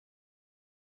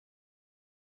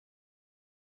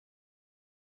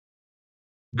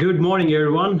Good morning,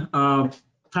 everyone.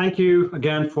 Thank you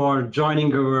again for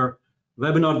joining our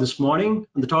webinar this morning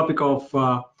on the topic of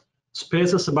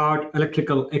spaces about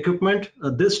electrical equipment.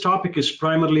 This topic is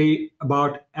primarily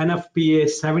about NFPA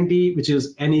 70, which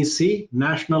is NEC,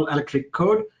 National Electric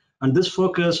Code, and this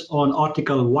focus on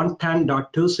Article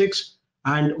 110.26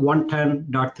 and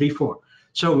 110.34.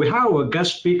 So we have a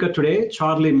guest speaker today,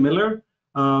 Charlie Miller.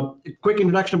 A quick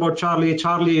introduction about Charlie.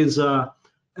 Charlie is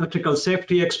electrical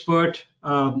safety expert,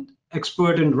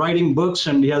 expert in writing books,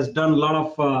 and he has done a lot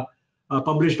of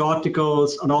published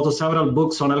articles and also several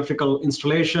books on electrical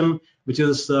installation, which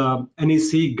is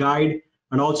NEC guide,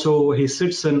 and also he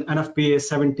sits in NFPA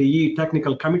 70E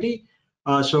technical committee.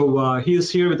 So he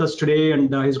is here with us today, and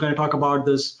he's going to talk about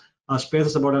this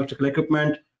spaces about electrical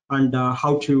equipment and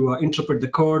how to interpret the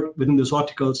code within these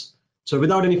articles. So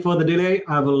without any further delay,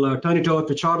 I will turn it over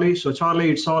to Charlie. So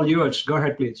Charlie, it's all yours. Go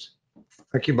ahead, please.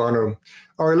 Thank you, Bono.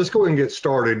 All right, let's go ahead and get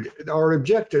started. Our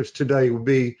objectives today will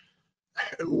be,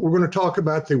 we're going to talk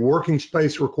about the working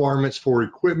space requirements for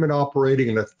equipment operating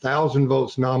in 1,000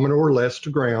 volts nominal or less to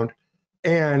ground,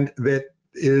 and that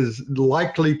is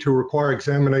likely to require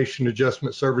examination,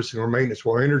 adjustment, servicing, or maintenance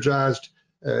while energized.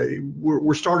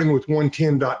 We're starting with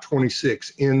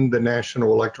 110.26 in the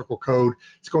National Electrical Code.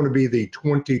 It's going to be the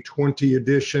 2020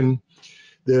 edition.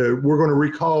 We're going to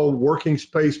recall working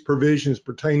space provisions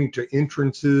pertaining to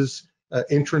entrances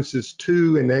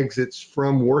to and exits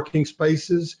from working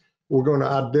spaces. We're going to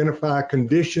identify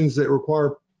conditions that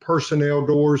require personnel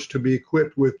doors to be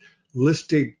equipped with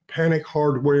listed panic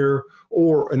hardware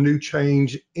or a new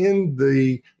change in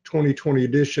the 2020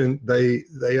 edition.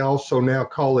 They also now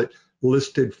call it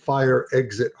listed fire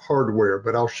exit hardware,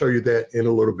 but I'll show you that in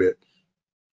a little bit.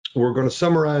 We're going to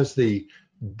summarize the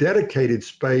dedicated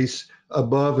space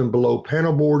above and below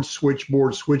panel boards,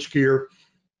 switchboards, switchgear,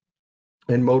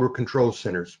 and motor control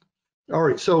centers. All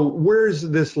right, so where is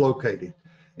this located?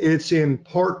 It's in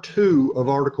part 2 of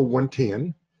Article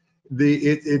 110.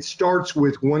 It starts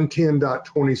with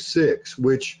 110.26,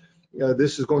 which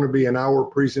this is going to be an hour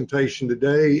presentation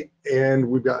today,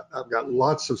 and I've got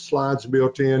lots of slides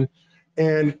built in.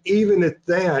 And even at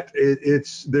that,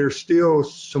 there's still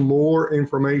some more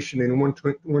information in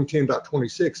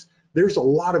 110.26. There's a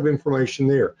lot of information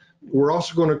there. We're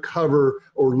also going to cover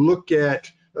or look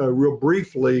at real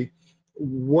briefly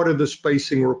what are the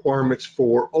spacing requirements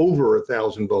for over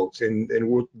 1,000 volts, and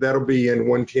that'll be in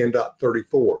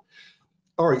 110.34.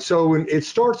 All right, so it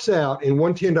starts out in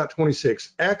 110.26.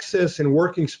 Access and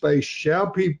working space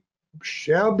shall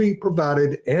be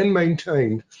provided and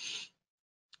maintained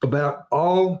about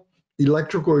all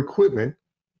electrical equipment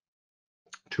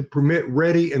to permit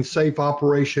ready and safe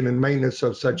operation and maintenance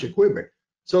of such equipment.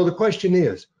 So the question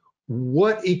is,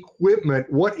 what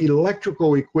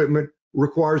electrical equipment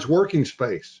requires working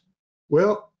space?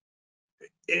 Well,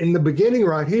 in the beginning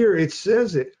right here, it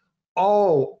says it,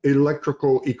 all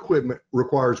electrical equipment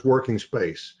requires working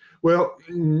space. Well,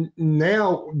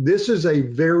 now this is a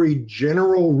very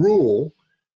general rule,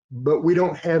 but we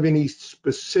don't have any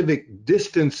specific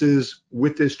distances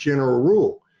with this general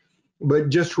rule. But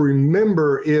just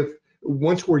remember,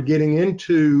 once we're getting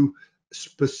into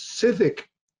specific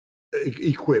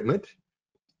equipment,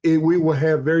 we will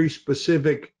have very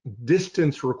specific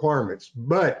distance requirements.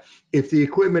 But if the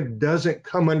equipment doesn't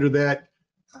come under that,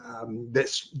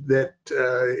 that's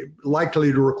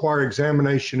likely to require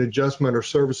examination, adjustment, or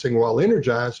servicing while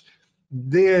energized,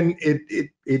 then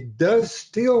it does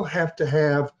still have to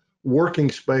have working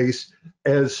space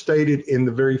as stated in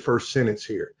the very first sentence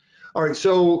here. All right,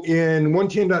 so in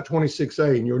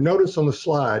 110.26a, and you'll notice on the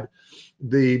slide,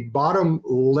 the bottom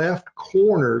left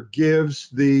corner gives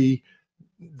the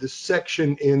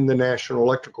section in the National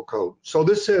Electrical Code. So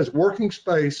this says working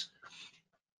space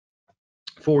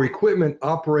for equipment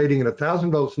operating at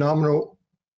 1,000 volts nominal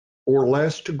or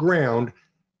less to ground,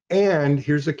 and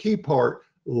here's the key part,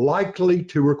 likely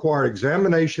to require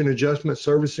examination, adjustment,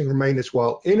 servicing, or maintenance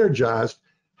while energized,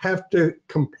 have to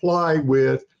comply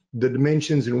with the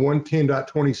dimensions in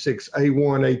 110.26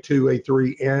 A1, A2,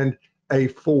 A3, and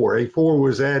A4. A4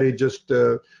 was added just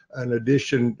an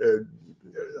addition, I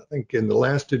think in the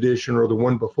last edition or the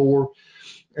one before.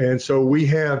 And so we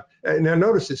have, now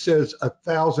notice it says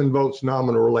 1,000 volts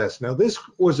nominal or less. Now this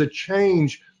was a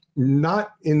change,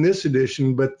 not in this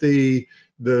edition, but the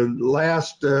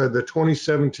last, the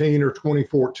 2017 or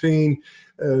 2014,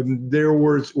 there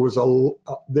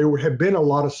had been a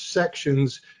lot of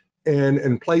sections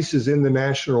and places in the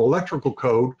National Electrical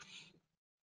Code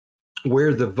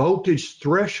where the voltage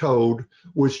threshold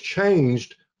was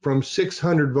changed from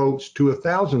 600 volts to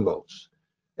 1,000 volts.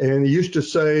 And it used to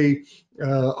say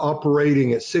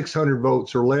operating at 600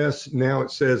 volts or less. Now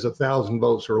it says 1,000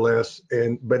 volts or less.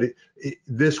 But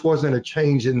this wasn't a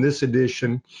change in this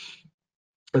edition.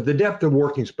 The depth of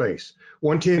working space,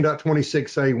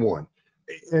 110.26A1.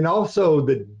 And also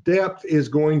the depth is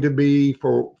going to be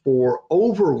for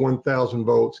over 1,000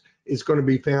 volts, is going to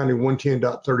be found in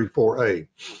 110.34A.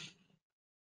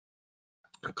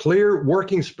 Clear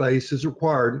working space is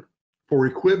required for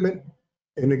equipment.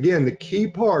 And again, the key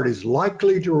part is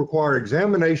likely to require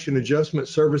examination, adjustment,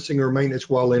 servicing, or maintenance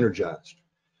while energized.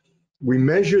 We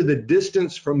measure the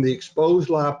distance from the exposed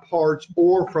live parts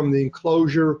or from the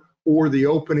enclosure or the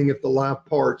opening if the live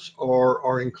parts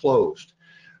are enclosed.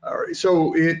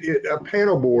 So a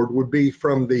panel board would be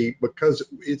from the, because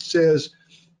it says,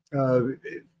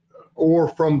 or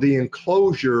from the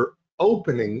enclosure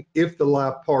opening if the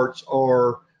live parts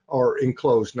are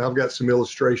enclosed. And I've got some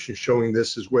illustrations showing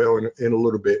this as well in a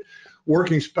little bit.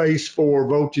 Working space for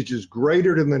voltages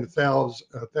greater than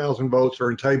 1,000 volts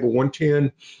are in table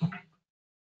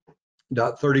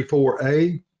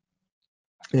 110.34A.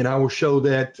 And I will show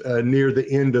that near the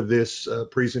end of this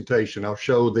presentation. I'll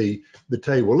show the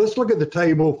table. Let's look at the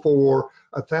table for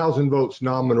 1,000 volts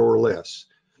nominal or less.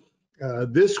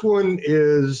 This one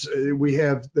is, we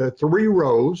have the 3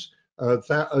 rows,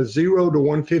 0 to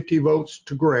 150 volts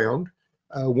to ground,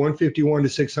 151 to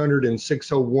 600, and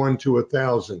 601 to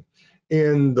 1,000.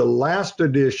 In the last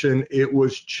edition, it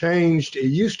was changed. It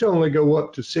used to only go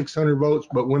up to 600 volts,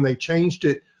 but when they changed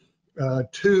it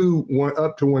up to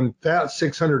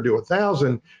 600 to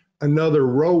 1,000, another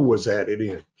row was added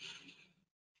in.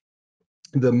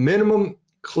 The minimum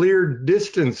cleared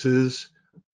distances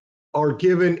are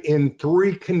given in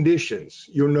 3 conditions.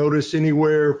 You'll notice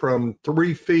anywhere from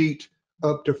 3 feet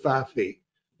up to 5 feet.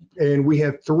 And we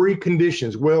have 3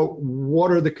 conditions. Well,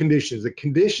 what are the conditions? The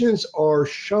conditions are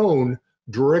shown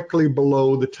directly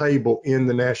below the table in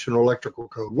the National Electrical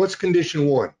Code. What's condition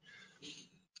 1?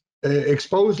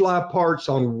 Exposed live parts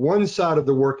on one side of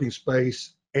the working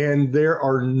space, and there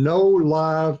are no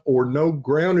live or no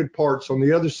grounded parts on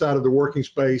the other side of the working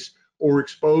space, or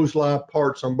exposed live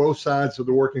parts on both sides of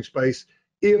the working space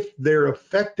if they're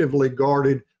effectively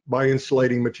guarded by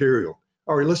insulating material.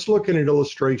 All right, let's look at an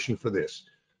illustration for this.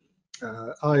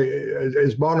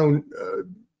 As Bono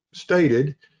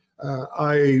stated,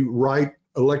 I write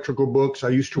electrical books. I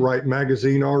used to write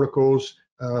magazine articles.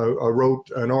 I wrote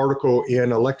an article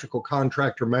in Electrical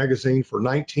Contractor magazine for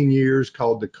 19 years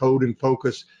called The Code in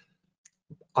Focus.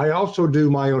 I also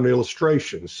do my own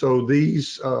illustrations. So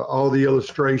these, all the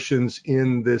illustrations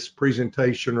in this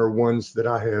presentation are ones that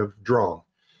I have drawn.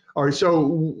 All right,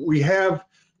 so we have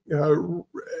the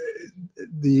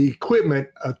equipment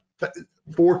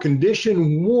for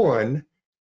condition 1,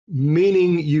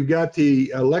 meaning you got the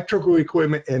electrical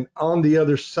equipment and on the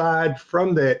other side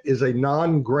from that is a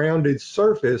non-grounded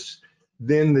surface,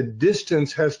 then the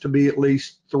distance has to be at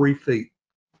least 3 feet.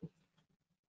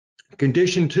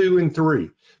 Condition 2 and 3.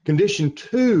 Condition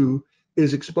 2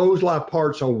 is exposed live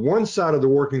parts on one side of the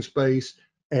working space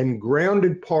and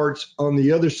grounded parts on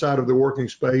the other side of the working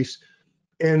space.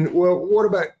 And well, what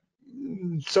about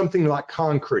something like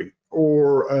concrete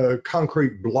or a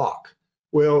concrete block?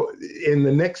 Well, in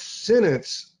the next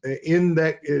sentence, in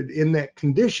that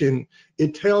condition,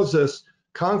 it tells us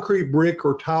concrete, brick,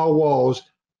 or tile walls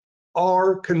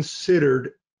are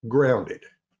considered grounded.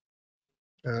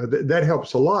 That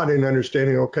helps a lot in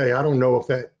understanding. Okay, I don't know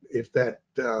if that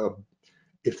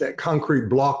concrete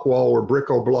block wall or brick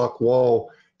or block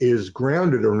wall is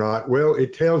grounded or not. Well,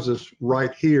 it tells us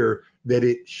right here that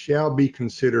it shall be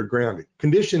considered grounded.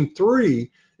 Condition 3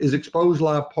 is exposed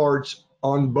live parts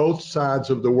on both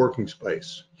sides of the working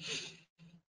space.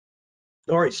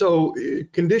 All right, so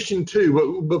condition 2,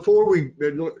 but before we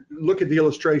look at the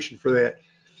illustration for that,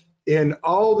 in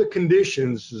all the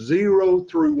conditions, 0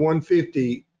 through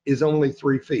 150 is only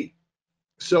 3 feet.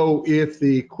 So if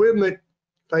the equipment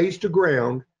face to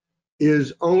ground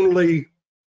is only,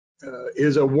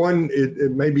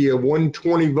 it may be a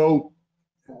 120 volt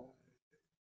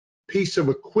piece of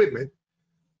equipment,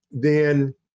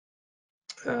 then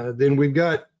we've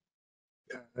got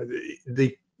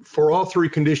for all 3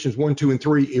 conditions, 1, 2, and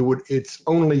 3, it's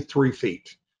only 3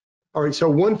 feet. All right, so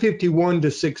 151 to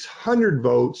 600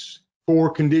 volts for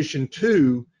condition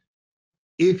 2,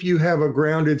 if you have a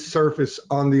grounded surface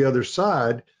on the other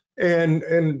side,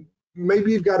 and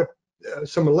maybe you've got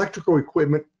some electrical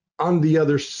equipment on the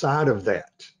other side of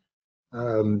that,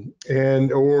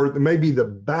 or maybe the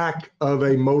back of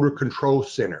a motor control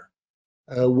center.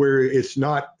 Where it's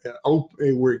not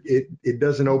open, where it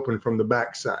doesn't open from the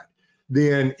back side,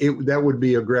 then that would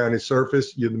be a grounded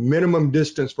surface. The minimum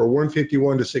distance for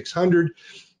 151 to 600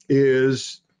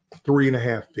 is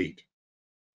 3.5 feet.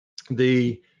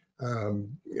 The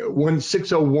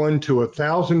 601 to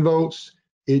 1,000 volts,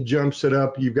 it jumps it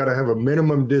up. You've got to have a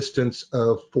minimum distance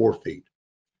of 4 feet.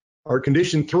 Our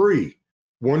condition 3,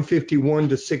 151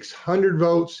 to 600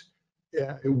 volts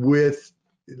with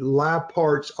live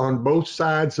parts on both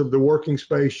sides of the working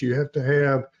space. You have to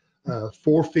have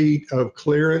 4 feet of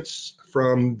clearance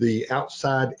from the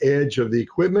outside edge of the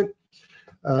equipment.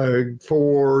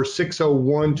 For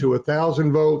 601 to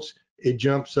 1,000 volts, it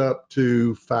jumps up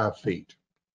to 5 feet.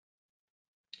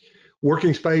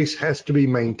 Working space has to be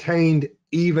maintained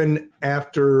even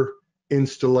after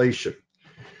installation.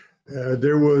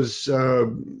 There was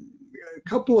a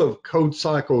couple of code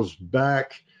cycles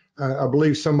back. I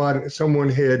believe someone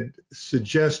had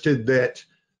suggested that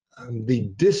the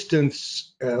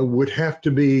distance would have to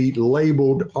be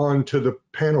labeled onto the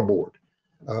panel board,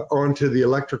 onto the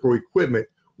electrical equipment,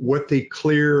 what the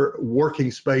clear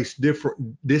working space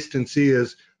distance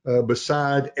is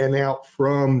beside and out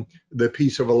from the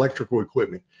piece of electrical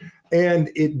equipment. And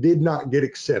it did not get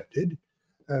accepted.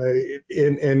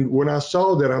 And when I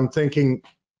saw that, I'm thinking,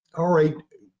 all right,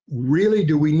 really,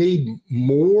 do we need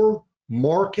more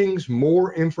markings,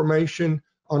 more information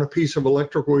on a piece of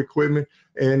electrical equipment?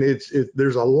 And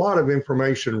there's a lot of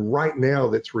information right now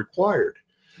that's required.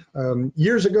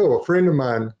 Years ago, a friend of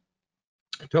mine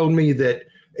told me that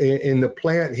in the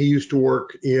plant he used to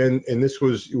work in, and this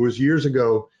was years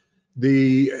ago,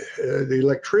 the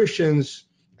electricians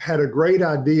had a great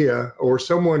idea, or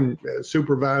someone,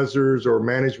 supervisors or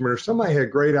management or somebody had a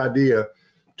great idea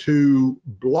to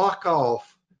block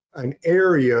off an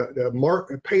area,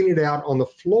 painted out on the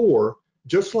floor,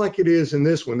 just like it is in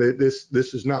this one. This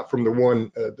is not from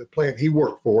the plant he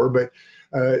worked for, but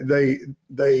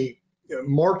they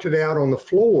marked it out on the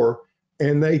floor,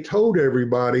 and they told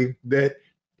everybody that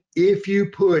if you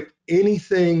put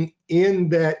anything in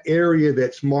that area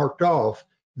that's marked off,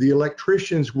 the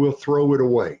electricians will throw it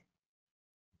away.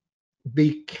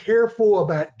 Be careful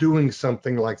about doing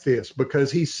something like this,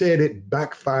 because he said it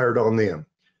backfired on them.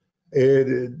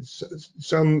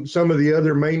 Some of the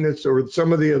other maintenance or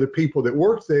some of the other people that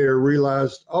worked there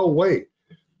realized, oh wait,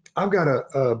 I've got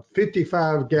a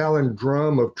 55-gallon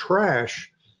drum of trash,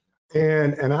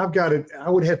 and I've got it. I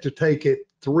would have to take it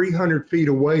 300 feet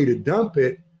away to dump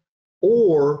it,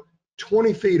 or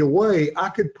 20 feet away, I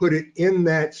could put it in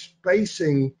that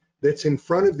spacing that's in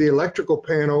front of the electrical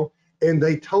panel, and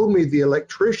they told me the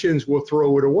electricians will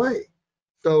throw it away.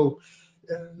 So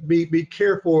be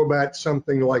careful about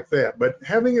something like that. But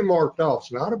having it marked off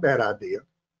is not a bad idea.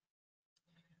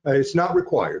 It's not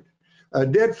required.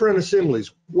 Dead front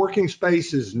assemblies, working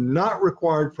space is not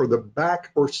required for the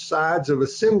back or sides of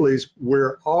assemblies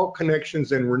where all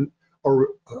connections and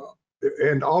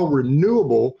all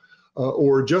renewable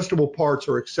or adjustable parts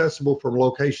are accessible from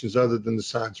locations other than the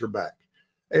sides or back.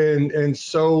 And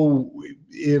so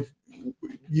if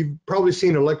you've probably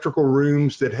seen electrical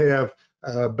rooms that have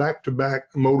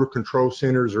back-to-back motor control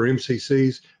centers or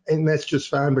MCCs, and that's just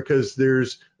fine because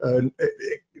there's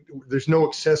no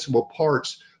accessible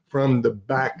parts from the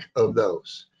back of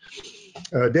those.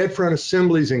 Dead front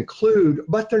assemblies include,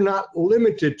 but they're not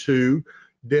limited to,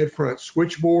 dead front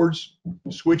switchboards,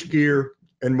 switchgear,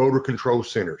 and motor control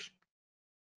centers.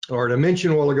 All right, I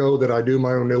mentioned a while ago that I do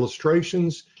my own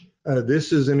illustrations.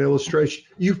 This is an illustration.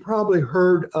 You've probably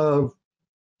heard of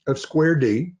square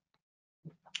D.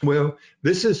 Well,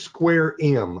 this is square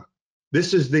M.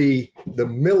 This is the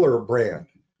Miller brand,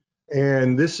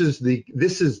 and this is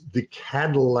the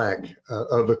Cadillac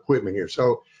of equipment here.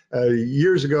 So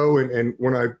years ago, and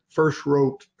when I first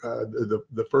wrote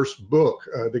the first book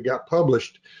that got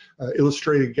published,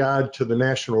 Illustrated Guide to the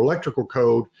National Electrical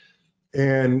Code,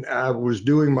 and I was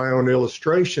doing my own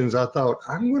illustrations, I thought,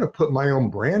 I'm going to put my own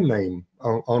brand name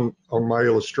on my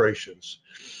illustrations.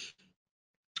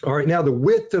 All right, now the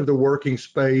width of the working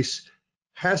space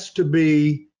has to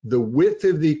be the width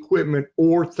of the equipment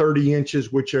or 30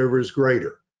 inches, whichever is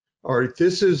greater. All right,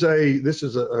 this is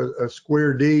a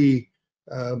square D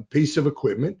piece of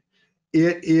equipment.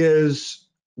 It is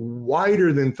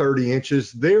wider than 30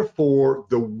 inches. Therefore,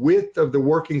 the width of the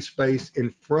working space in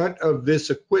front of this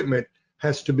equipment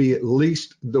has to be at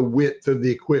least the width of the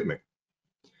equipment.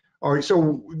 All right,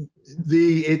 so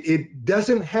it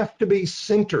doesn't have to be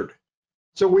centered.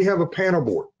 So we have a panel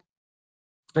board,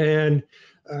 and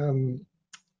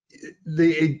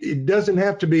it doesn't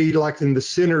have to be like in the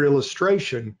center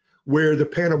illustration where the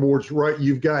panel board's right.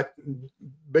 You've got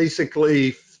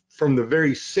basically from the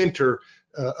very center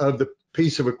of the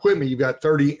piece of equipment, you've got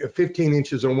 15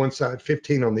 inches on one side,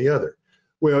 15 on the other.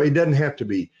 Well, it doesn't have to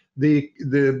be.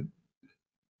 The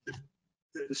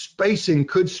spacing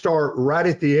could start right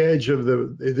at the edge of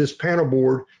this panel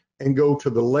board and go to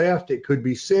the left. It could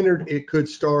be centered. It could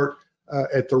start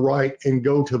at the right and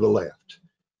go to the left.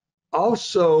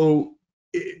 Also,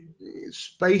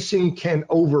 spacing can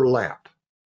overlap.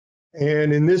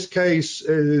 And in this case,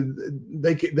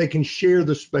 they can share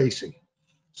the spacing.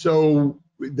 So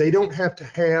they don't have to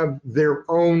have their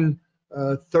own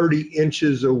 30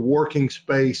 inches of working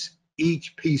space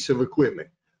each piece of equipment.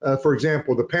 For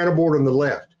example, the panel board on the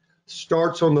left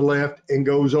starts on the left and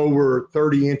goes over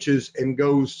 30 inches and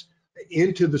goes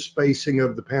into the spacing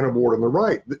of the panel board on the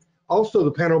right. Also,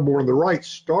 the panel board on the right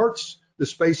the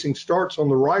spacing starts on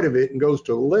the right of it and goes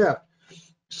to the left.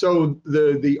 So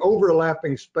the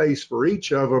overlapping space for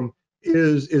each of them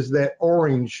is that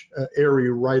orange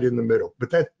area right in the middle, but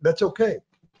that's okay.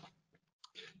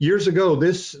 Years ago,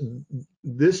 this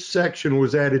section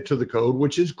was added to the code,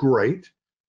 which is great.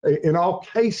 In all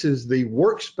cases, the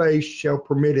workspace shall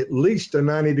permit at least a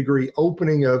 90-degree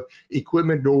opening of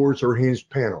equipment doors or hinged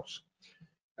panels.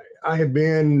 I've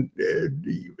been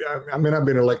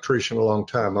an electrician a long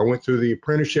time. I went through the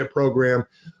apprenticeship program.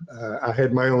 I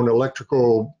had my own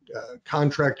electrical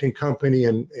contracting company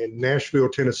in Nashville,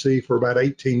 Tennessee for about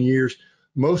 18 years.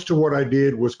 Most of what I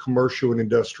did was commercial and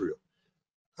industrial.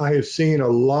 I have seen a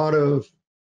lot of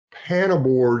panel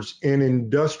boards in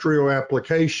industrial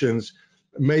applications.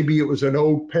 Maybe it was an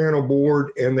old panel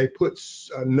board and they put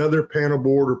another panel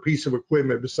board or piece of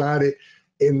equipment beside it,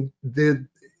 and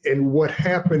what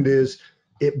happened is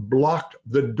it blocked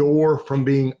the door from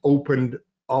being opened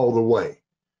all the way,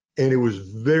 and it was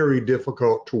very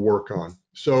difficult to work on.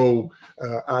 So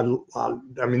I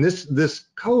mean, this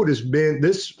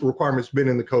requirement's been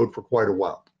in the code for quite a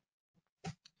while.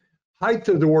 Height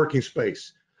of the working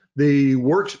space. The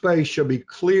workspace shall be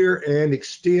clear and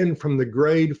extend from the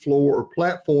grade, floor, or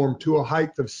platform to a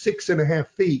height of 6.5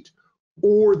 feet,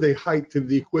 or the height of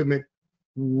the equipment,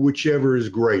 whichever is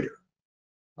greater.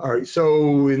 All right,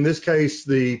 so in this case,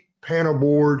 the panel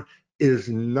board is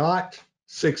not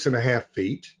 6.5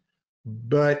 feet,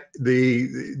 but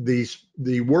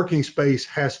the working space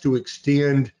has to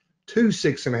extend to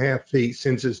 6.5 feet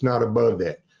since it's not above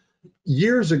that.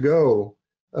 Years ago,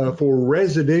 for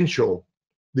residential,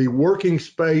 the working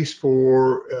space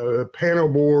for a panel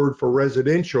board for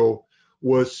residential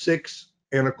was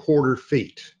 6.25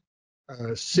 feet,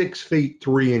 6 feet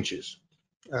 3 inches.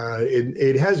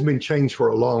 It has been changed for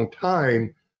a long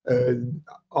time.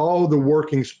 All the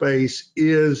working space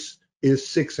is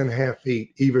 6.5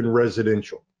 feet, even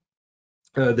residential.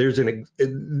 There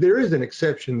is an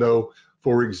exception though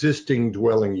for existing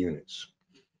dwelling units.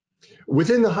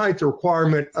 Within the height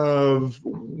requirement of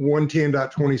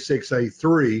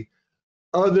 110.26A3,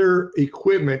 other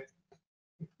equipment.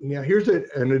 Now here's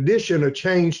a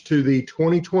change to the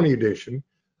 2020 edition.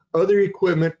 Other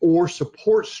equipment or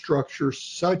support structures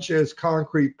such as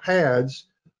concrete pads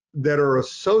that are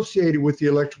associated with the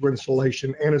electrical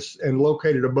installation and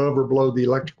located above or below the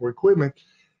electrical equipment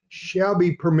shall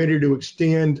be permitted to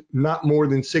extend not more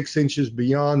than 6 inches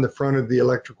beyond the front of the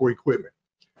electrical equipment.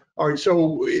 All right,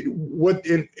 so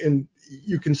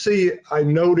you can see I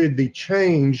noted the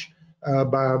change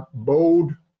by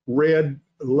bold red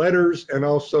letters and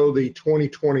also the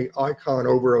 2020 icon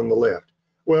over on the left.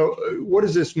 Well, what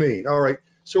does this mean? All right,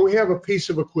 so we have a piece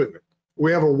of equipment.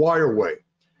 We have a wireway.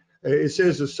 It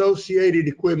says associated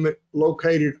equipment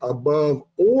located above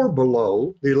or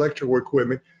below the electrical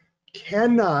equipment shall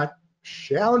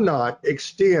not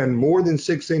extend more than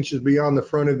 6 inches beyond the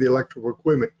front of the electrical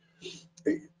equipment.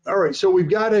 All right, so we've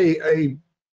got a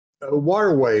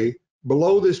wireway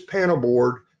below this panel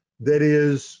board that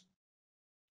is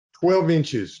 12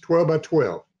 inches, 12 by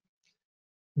 12.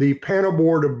 The panel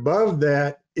board above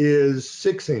that is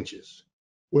 6 inches.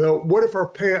 Well, what if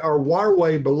our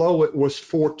wireway below it was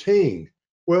 14?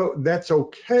 Well, that's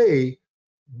okay,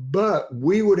 but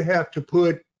we would have to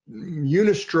put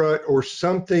unistrut or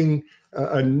something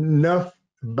enough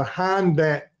behind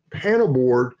that panel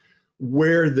board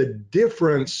where the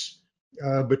difference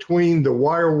between the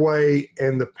wireway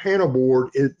and the panel board,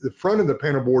 the front of the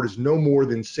panel board is no more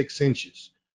than 6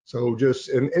 inches. So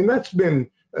and that's been,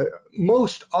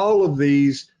 most all of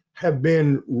these have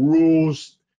been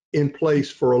rules in place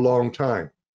for a long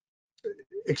time,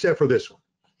 except for this one.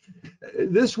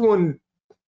 This one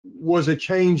was a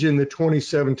change in the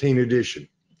 2017 edition.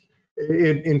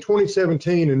 In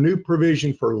 2017, a new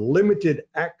provision for limited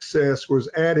access was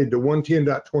added to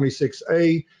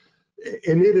 110.26A,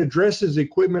 and it addresses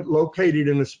equipment located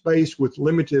in a space with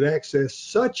limited access,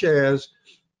 such as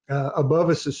above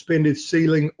a suspended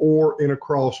ceiling or in a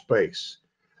crawl space.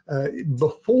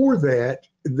 Before that,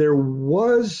 there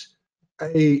was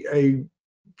a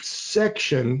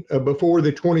section before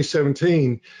the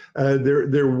 2017.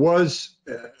 There was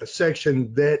a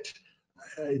section that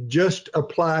just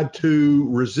applied to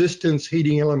resistance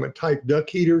heating element type duct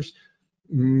heaters.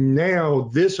 Now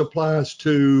this applies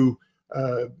to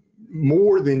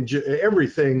more than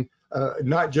everything,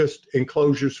 not just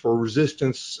enclosures for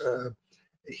resistance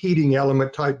heating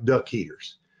element type duct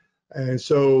heaters. And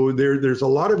so there's a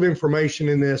lot of information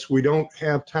in this. We don't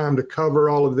have time to cover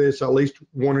all of this. I at least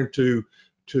wanted to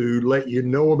let you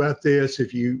know about this.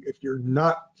 If you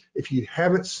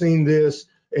haven't seen this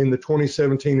in the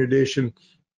 2017 edition,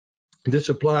 this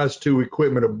applies to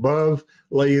equipment above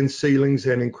lay-in ceilings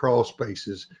and in crawl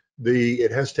spaces.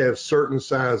 It has to have certain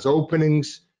size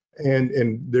openings,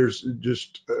 and there's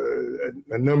just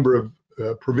a number of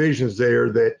provisions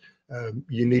there that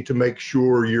you need to make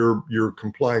sure you're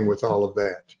complying with all of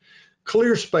that.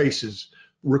 Clear spaces.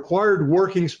 Required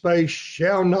working space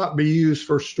shall not be used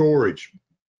for storage.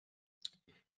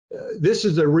 This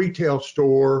is a retail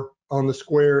store on the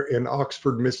square in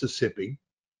Oxford, Mississippi.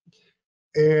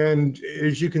 And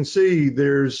as you can see,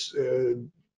 there's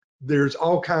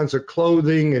all kinds of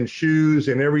clothing and shoes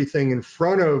and everything in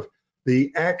front of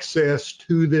the access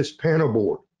to this panel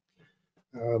board.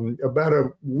 About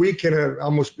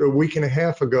almost a week and a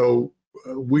half ago,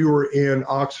 we were in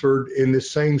Oxford in the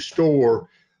same store.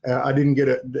 I didn't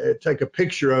get take a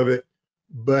picture of it,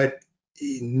 but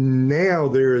now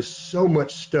there is so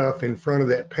much stuff in front of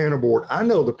that panel board. I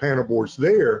know the panel board's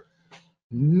there.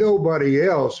 Nobody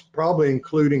else, probably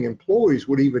including employees,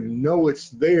 would even know it's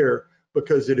there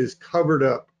because it is covered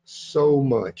up so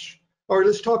much. All right,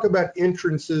 let's talk about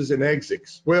entrances and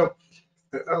exits. Well,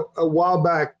 a while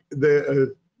back,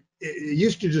 it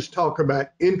used to just talk about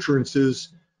entrances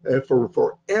for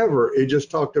forever. It just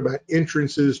talked about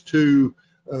entrances to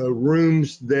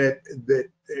rooms that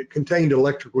contained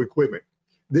electrical equipment.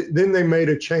 Then they made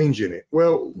a change in it.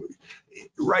 Well,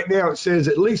 right now it says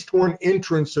at least one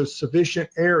entrance of sufficient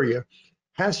area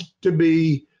has to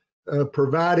be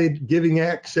provided, giving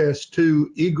access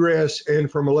to egress and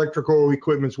from electrical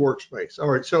equipment's workspace. All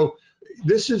right, so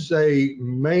this is a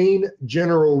main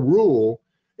general rule.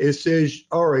 It says,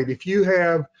 all right, if you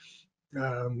have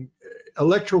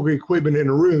electrical equipment in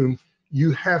a room,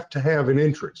 you have to have an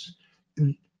entrance.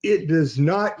 It does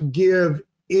not give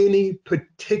any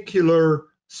particular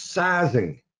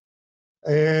sizing.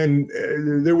 And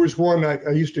there was one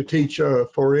I used to teach for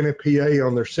NFPA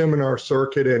on their seminar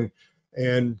circuit,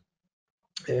 and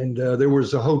there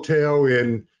was a hotel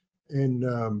in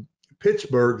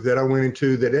Pittsburgh that I went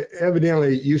into that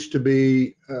evidently used to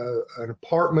be an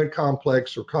apartment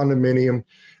complex or condominium,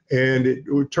 and it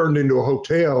turned into a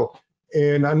hotel.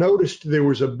 And I noticed there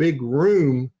was a big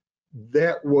room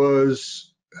that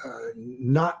was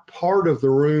not part of the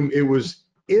room. It was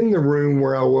in the room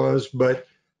where I was, but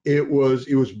it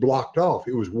was blocked off.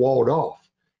 It was walled off.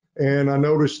 And I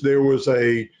noticed there was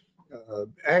a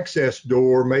access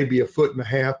door, maybe 1.5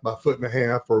 feet by 1.5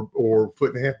 feet or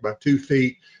 1.5 feet by 2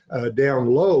 feet down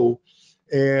low,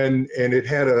 and it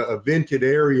had a vented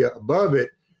area above it.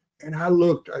 And I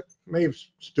looked, I may have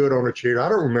stood on a chair. I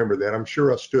don't remember that. I'm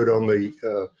sure I stood on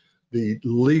the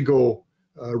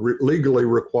legally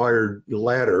required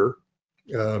ladder.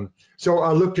 So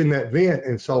I looked in that vent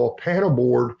and saw a panel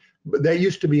board, but that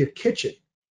used to be a kitchen.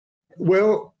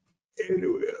 Well,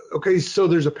 okay, so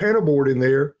there's a panel board in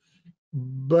there,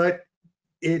 but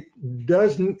it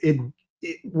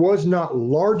was not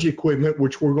large equipment,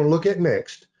 which we're going to look at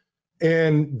next.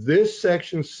 And this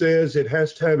section says it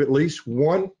has to have at least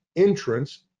one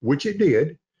entrance, which it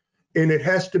did, and it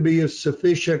has to be a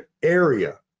sufficient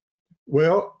area.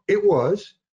 Well, it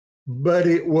was, but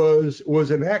it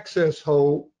was an access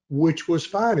hole, which was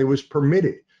fine. It was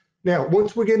permitted. Now,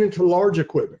 once we get into large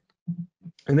equipment,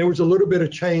 and there was a little bit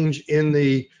of change in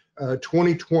the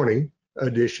 2020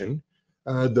 edition.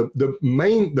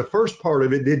 The first part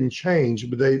of it didn't change,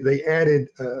 but they added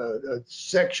a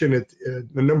section at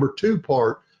the number 2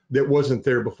 part that wasn't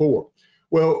there before.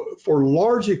 Well, for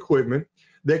large equipment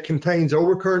that contains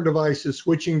overcurrent devices,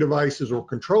 switching devices, or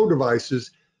control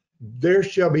devices, there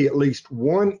shall be at least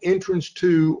one entrance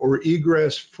to or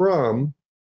egress from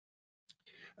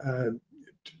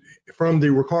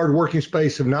the required working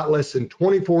space of not less than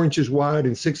 24 inches wide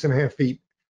and 6.5 feet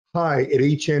high at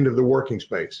each end of the working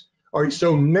space. All right,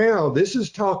 so now this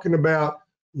is talking about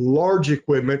large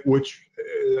equipment, which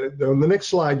on the next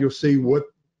slide you'll see what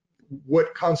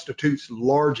constitutes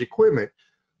large equipment.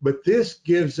 But this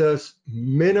gives us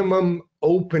minimum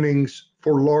openings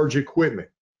for large equipment.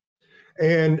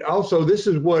 And also, this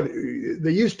is what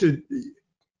they used to,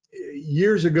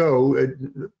 years ago,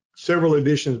 several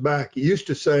editions back, it used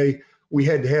to say we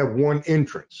had to have one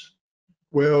entrance.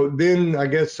 Well, then I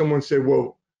guess someone said,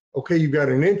 well, okay, you've got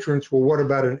an entrance. Well, what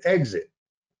about an exit?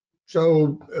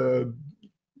 So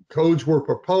codes were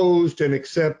proposed and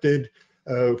accepted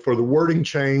for the wording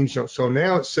change. So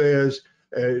now it says,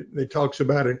 it talks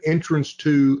about an entrance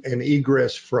to and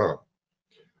egress from.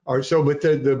 All right, so but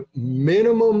the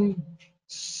minimum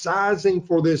sizing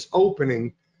for this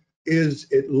opening is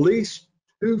at least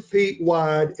 2 feet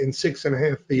wide and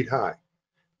 6.5 feet high.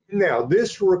 Now,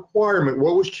 this requirement,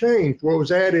 what was changed, what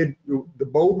was added, the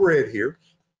bold red here,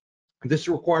 this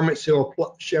requirement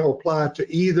shall apply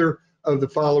to either of the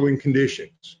following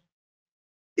conditions.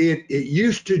 It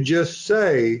used to just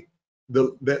say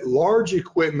that large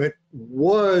equipment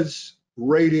was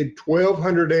rated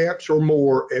 1200 amps or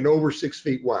more and over 6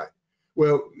 feet wide.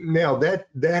 Well, now that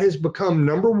has become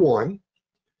number one.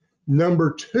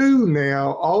 Number two,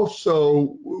 now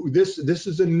also this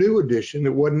is a new addition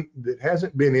that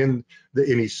hasn't been in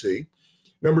the NEC.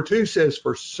 Number two says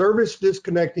for service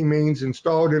disconnecting means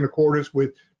installed in accordance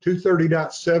with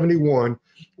 230.71,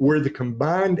 where the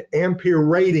combined ampere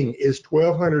rating is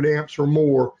 1200 amps or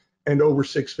more and over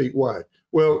 6 feet wide.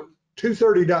 Well,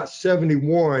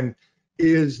 230.71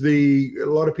 is a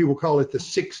lot of people call it the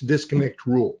 6 disconnect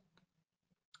rule,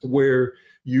 where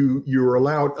you're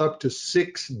allowed up to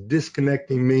 6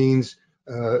 disconnecting means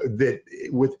that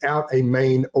without a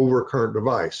main overcurrent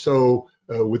device. So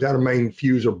without a main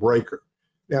fuse or breaker.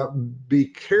 Now, be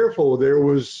careful. There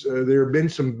have been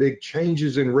some big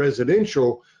changes in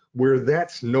residential where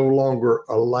that's no longer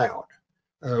allowed.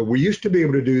 We used to be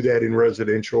able to do that in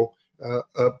residential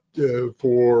up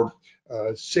for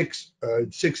 6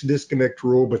 disconnect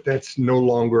rule, but that's no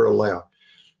longer allowed.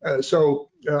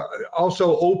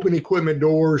 Also, open equipment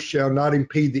doors shall not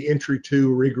impede the entry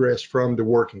to or egress from the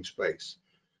working space.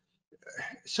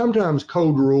 Sometimes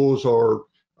code rules are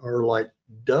like,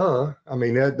 duh. I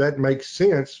mean, that makes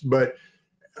sense, but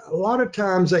a lot of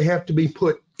times they have to be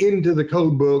put into the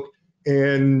code book,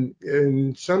 and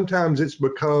sometimes it's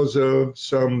because of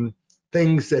some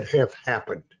things that have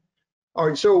happened. All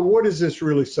right, so what does this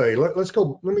really say? Let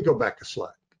me go back a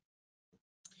slide.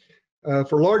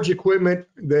 For large equipment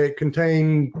that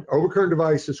contain overcurrent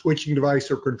devices, switching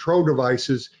device, or control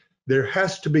devices, there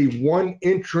has to be one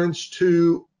entrance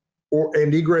to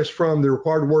and egress from the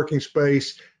required working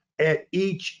space at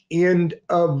each end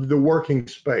of the working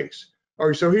space. All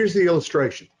right, so here's the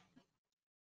illustration.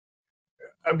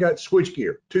 I've got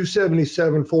switchgear,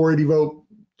 277 480 volt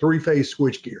 3-phase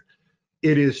switchgear.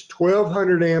 It is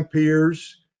 1200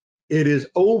 amperes.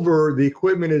 The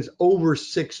equipment is over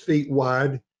 6 feet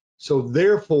wide. So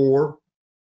therefore,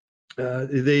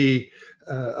 we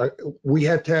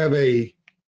have to have a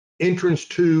entrance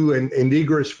to and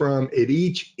egress from at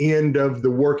each end of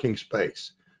the working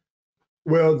space.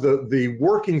 Well, the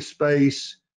working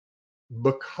space,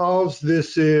 because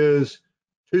this is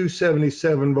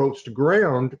 277 volts to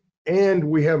ground, and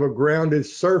we have a grounded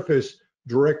surface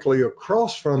directly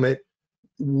across from it,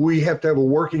 we have to have a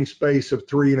working space of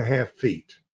 3.5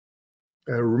 feet.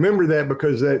 Remember that,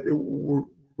 because we're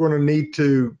going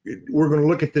to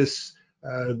look at this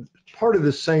part of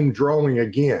the same drawing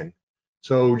again.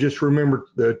 So just remember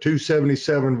the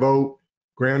 277 volt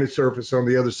grounded surface on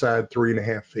the other side,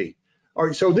 3.5 feet. All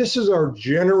right, so this is our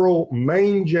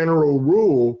main general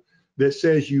rule that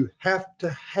says you have to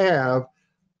have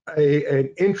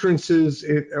an entrances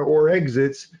or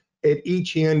exits at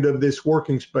each end of this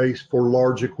working space for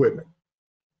large equipment.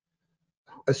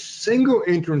 A single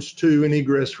entrance to and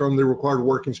egress from the required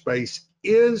working space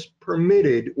is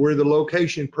permitted where the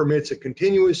location permits a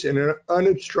continuous and an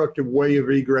unobstructed way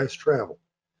of egress travel.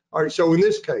 All right, so in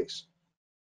this case,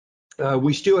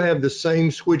 we still have the same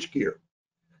switchgear.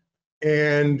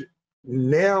 And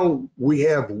now we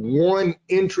have one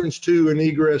entrance to and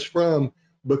egress from,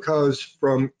 because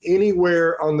from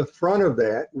anywhere on the front of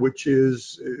that, which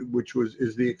is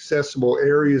the accessible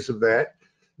areas of that,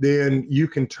 then you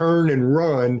can turn and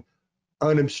run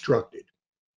unobstructed.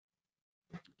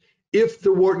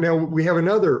 Now we have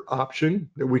another option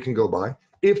that we can go by.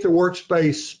 If the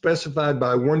workspace specified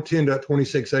by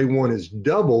 110.26A1 is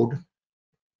doubled,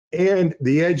 and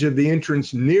the edge of the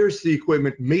entrance nearest the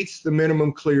equipment meets the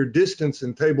minimum clear distance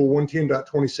in table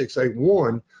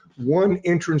 110.26A1, one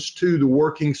entrance to the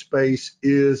working space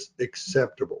is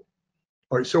acceptable.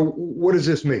 All right, so what does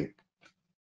this mean?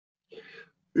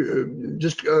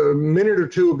 Just a minute or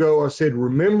two ago, I said,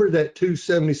 remember that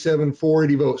 277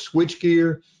 480 volt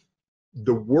switchgear,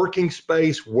 the working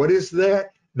space, what is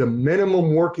that? The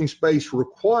minimum working space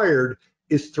required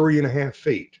is 3.5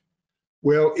 feet.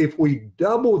 Well, if we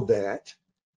doubled that,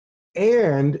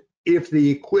 And if the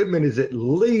equipment is at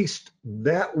least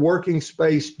that working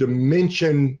space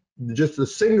dimension, just a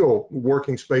single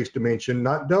working space dimension,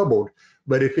 not doubled,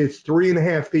 but if it's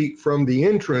 3.5 feet from the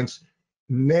entrance,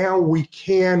 now we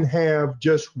can have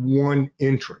just one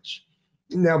entrance.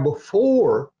 Now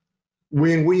before,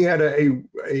 when we had a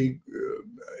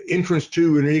entrance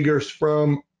to and egress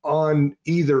from on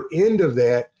either end of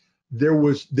that,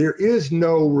 there is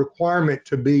no requirement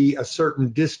to be a certain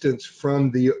distance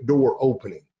from the door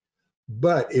opening.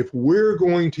 But if we're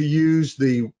going to use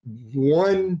the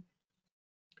one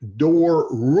door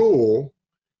rule,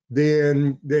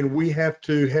 then we have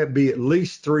to be at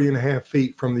least 3.5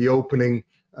 feet from the opening,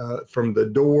 from the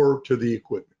door to the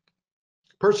equipment.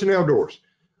 Personnel doors,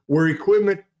 where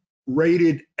equipment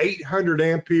rated 800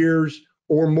 amperes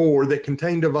or more that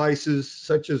contain devices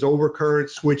such as overcurrent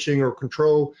switching or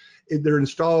control, they're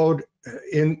installed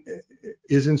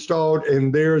is installed,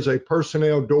 and there's a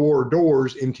personnel door or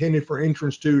doors intended for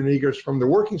entrance to and egress from the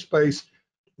working space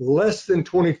less than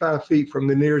 25 feet from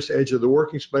the nearest edge of the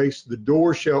working space. The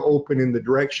door shall open in the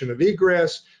direction of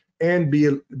egress and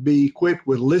be equipped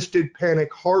with listed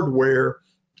panic hardware,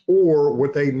 or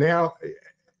what they now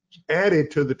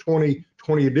added to the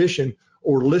 2020 edition,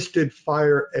 or listed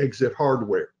fire exit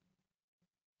hardware.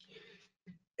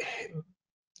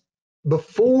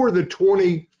 Before the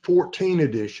 2014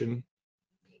 edition,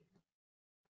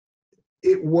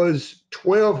 it was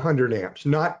 1,200 amps,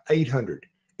 not 800.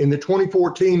 In the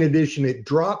 2014 edition, it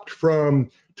dropped from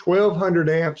 1,200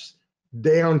 amps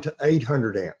down to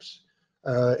 800 amps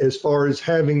as far as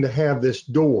having to have this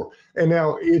door. And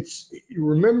now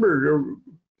remember,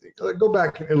 go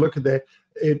back and look at that.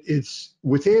 It's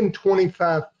within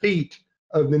 25 feet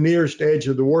of the nearest edge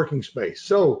of the working space.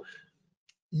 So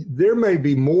there may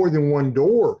be more than one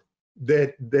door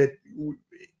that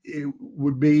it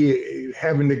would be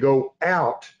having to go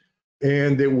out,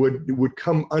 and it would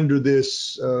come under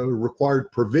this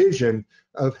required provision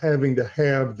of having to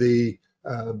have the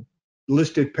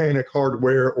listed panic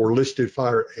hardware or listed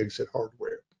fire exit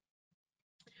hardware.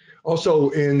 Also,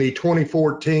 in the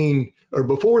 2014 or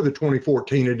before the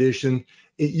 2014 edition,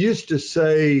 it used to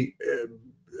say,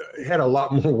 it had a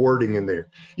lot more wording in there.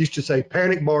 It used to say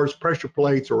panic bars, pressure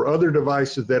plates, or other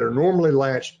devices that are normally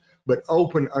latched but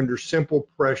open under simple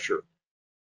pressure.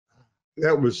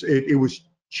 That was it. It was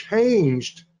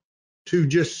changed to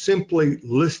just simply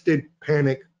listed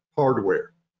panic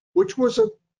hardware, which was a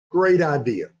great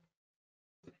idea.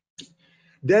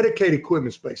 Dedicated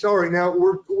equipment space. All right, now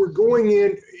we're going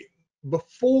in.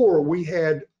 Before we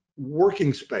had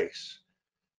working space.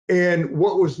 And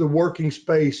what was the working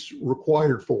space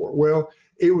required for? Well,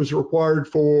 it was required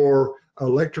for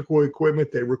electrical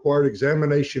equipment that required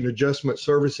examination, adjustment,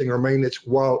 servicing, or maintenance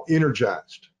while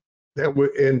energized. That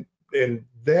would and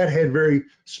that had very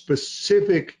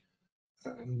specific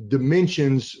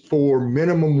dimensions for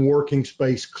minimum working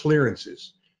space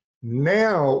clearances.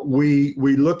 Now we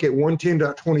look at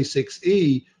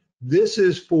 110.26e. This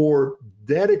is for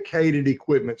dedicated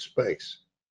equipment space.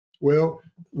 Well,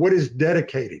 what is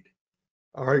dedicated?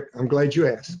 All right, I'm glad you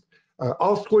asked.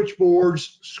 All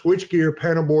switchboards, switchgear,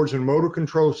 panelboards, and motor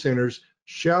control centers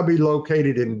shall be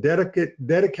located in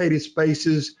dedicated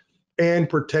spaces and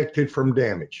protected from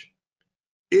damage.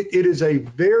 It is a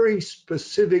very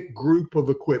specific group of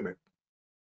equipment.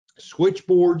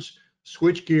 Switchboards,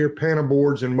 switchgear,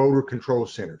 panelboards, and motor control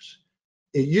centers.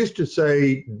 It used to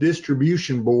say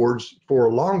distribution boards. For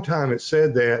a long time it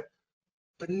said that,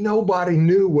 but nobody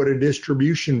knew what a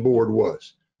distribution board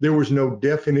was. There was no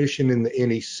definition in the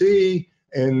NEC,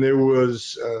 and there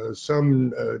was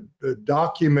some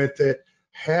document that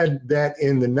had that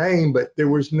in the name, but there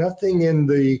was nothing in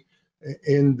the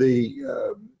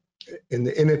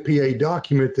NFPA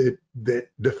document that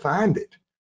defined it.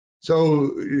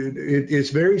 So it's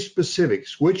very specific.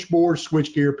 Switchboards,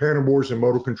 switchgear, panelboards, and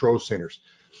motor control centers.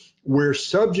 Where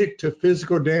subject to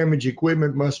physical damage,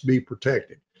 equipment must be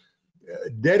protected.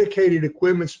 Dedicated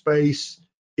equipment space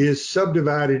is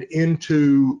subdivided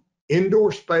into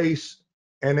indoor space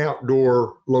and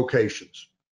outdoor locations.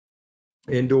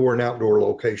 Indoor and outdoor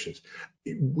locations.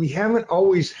 We haven't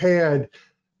always had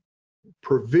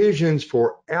provisions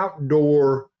for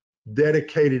outdoor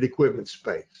dedicated equipment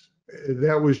space.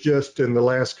 That was just in the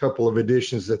last couple of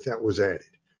editions that was added.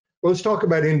 Well, let's talk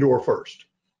about indoor first.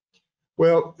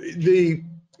 Well,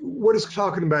 what is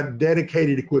talking about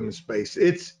dedicated equipment space?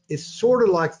 It's sort of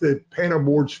like the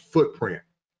panelboard's footprint.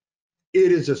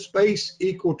 It is a space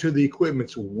equal to the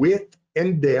equipment's width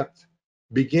and depth,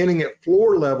 beginning at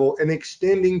floor level and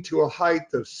extending to a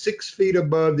height of 6 feet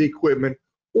above the equipment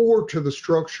or to the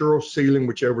structural ceiling,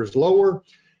 whichever is lower,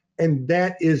 and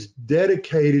that is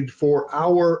dedicated for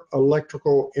our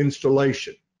electrical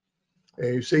installation.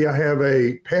 And you see I have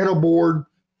a panel board.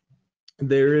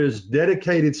 There is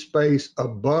dedicated space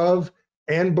above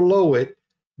and below it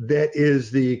that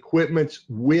is the equipment's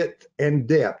width and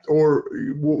depth, or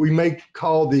what we may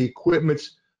call the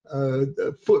equipment's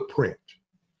footprint.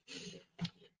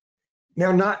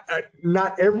 Now,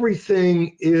 not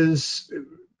everything is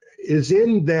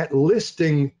in that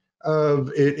listing of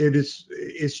it.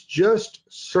 It's just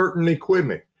certain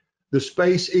equipment. The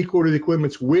space equal to the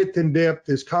equipment's width and depth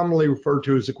is commonly referred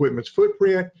to as equipment's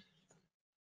footprint.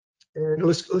 And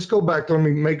let's go back. Let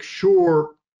me make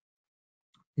sure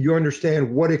you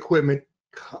understand what equipment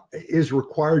is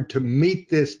required to meet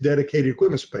this dedicated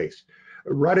equipment space.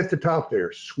 Right at the top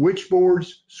there,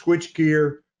 switchboards,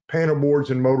 switchgear, panel boards,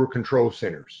 and motor control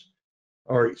centers.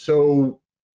 All right, so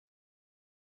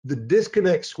the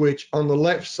disconnect switch on the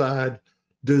left side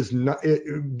does not,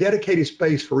 dedicated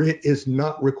space for it is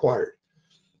not required.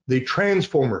 The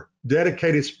transformer,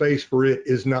 dedicated space for it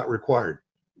is not required.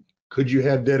 Could you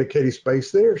have dedicated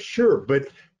space there? Sure, but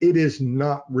it is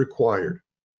not required.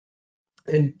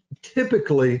 And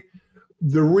typically,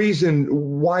 the reason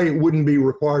why it wouldn't be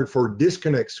required for a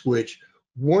disconnect switch,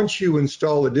 once you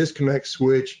install a disconnect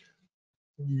switch,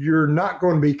 you're not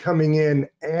going to be coming in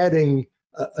adding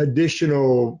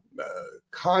additional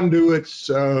conduits,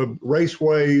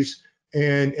 raceways,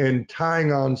 and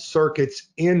tying on circuits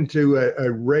into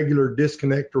a regular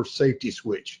disconnect or safety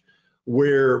switch,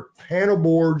 where panel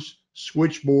boards,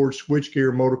 switchboards,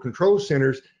 switchgear, motor control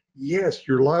centers, yes,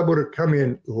 you're liable to come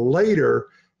in later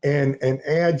and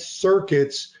add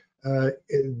circuits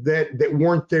that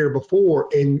weren't there before,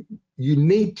 and we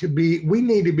need to be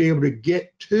able to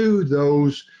get to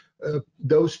those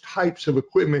types of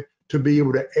equipment to be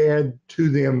able to add to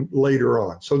them later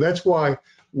on. So that's why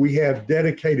we have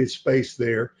dedicated space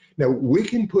there. Now, we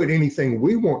can put anything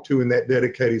we want to in that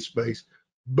dedicated space,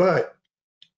 but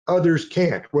others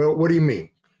can't. Well, what do you mean?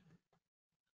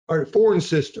 All right, foreign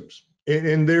systems.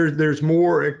 And there's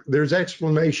more, there's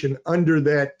explanation under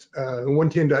that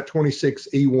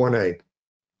 110.26E1A.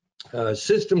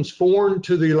 Systems foreign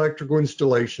to the electrical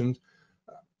installations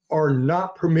are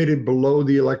not permitted below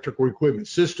the electrical equipment.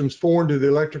 Systems foreign to the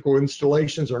electrical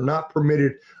installations are not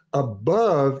permitted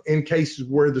above in cases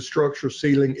where the structural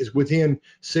ceiling is within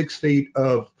 6 feet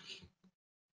of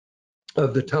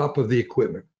the top of the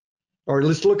equipment. All right,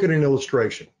 let's look at an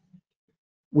illustration.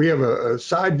 We have a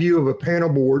side view of a panel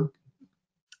board,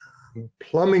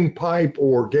 plumbing pipe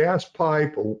or gas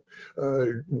pipe or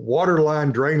water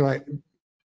line, drain line.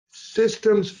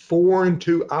 Systems foreign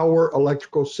to our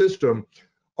electrical system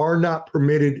are not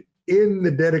permitted in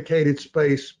the dedicated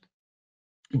space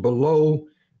below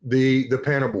the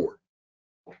panel board.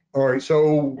 All right,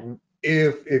 so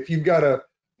if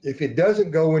it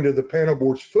doesn't go into the panel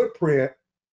board's footprint,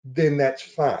 then that's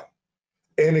fine.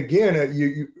 And again,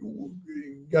 you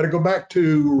got to go back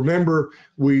to, remember,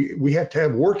 we have to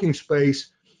have working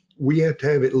space. We have to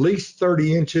have at least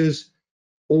 30 inches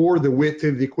or the width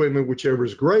of the equipment, whichever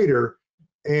is greater.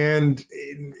 And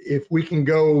if we can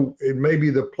go, maybe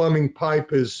the plumbing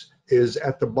pipe is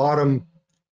at the bottom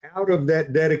out of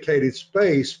that dedicated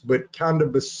space, but kind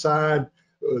of beside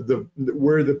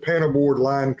where the panel board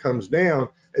line comes down,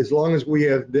 as long as we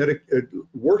have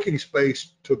working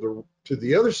space to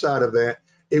the other side of that,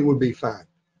 it would be fine.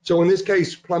 So in this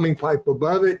case, plumbing pipe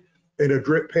above it and a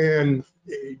drip pan,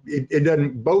 it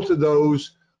doesn't, both of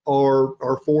those are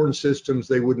foreign systems,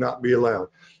 they would not be allowed.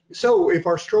 So if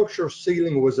our structural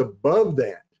ceiling was above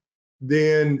that,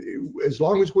 then as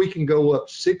long as we can go up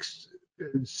six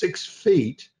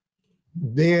feet,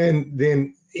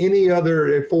 then any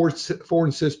other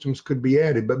foreign systems could be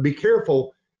added. But be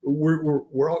careful, we're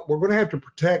going to have to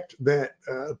protect that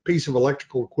piece of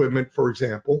electrical equipment, for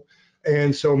example.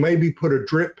 And so maybe put a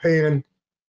drip pan,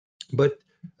 but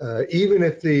even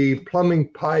if the plumbing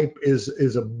pipe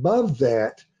is above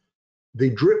that, the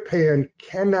drip pan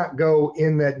cannot go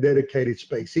in that dedicated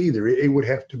space either. It would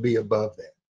have to be above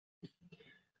that.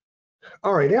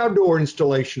 All right, outdoor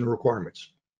installation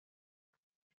requirements.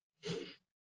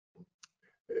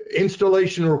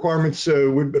 Installation requirements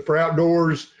for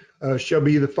outdoors shall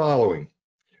be the following: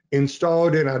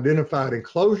 installed and identified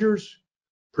enclosures,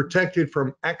 protected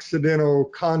from accidental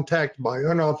contact by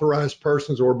unauthorized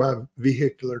persons or by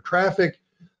vehicular traffic,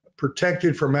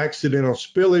 protected from accidental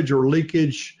spillage or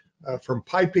leakage from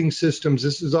piping systems.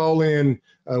 This is all in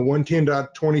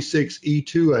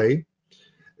 110.26E2A.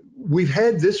 We've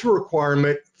had this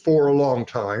requirement for a long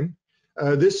time.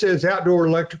 This says outdoor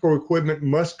electrical equipment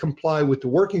must comply with the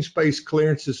working space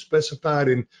clearances specified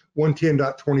in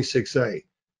 110.26A.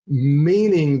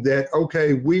 meaning that,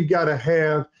 okay, we've got to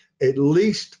have at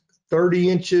least 30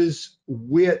 inches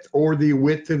width or the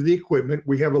width of the equipment.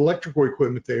 We have electrical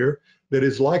equipment there that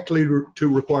is likely to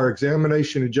require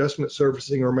examination, adjustment,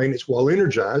 servicing, or maintenance while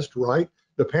energized, right?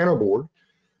 The panel board.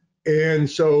 And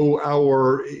so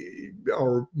our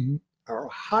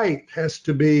height has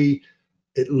to be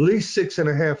at least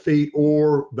 6.5 feet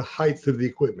or the height of the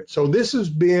equipment. So this has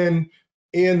been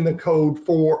in the code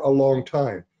for a long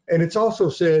time. And it's also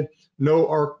said no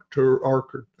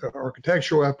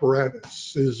architectural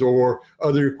apparatuses or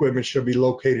other equipment shall be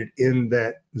located in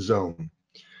that zone.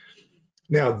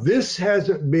 Now, this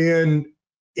hasn't been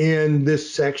in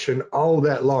this section all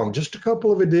that long, just a couple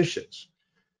of additions.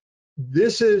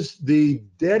 This is the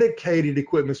dedicated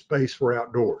equipment space for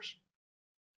outdoors.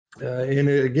 And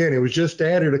again, it was just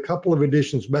added a couple of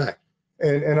additions back.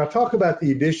 And I talk about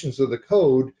the additions of the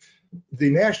code. The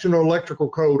National Electrical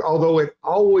Code, although it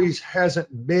always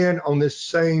hasn't been on this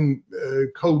same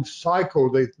code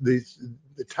cycle, the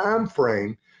time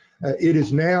frame, it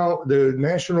is now the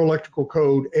National Electrical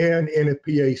Code and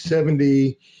NFPA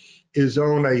 70 is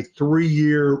on a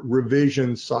 3-year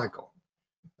revision cycle.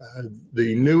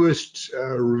 The newest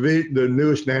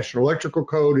National Electrical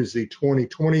Code is the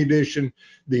 2020 edition.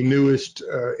 The newest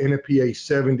NFPA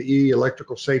 70E,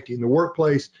 Electrical Safety in the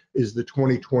Workplace, is the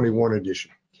 2021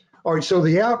 edition. All right, so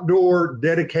the outdoor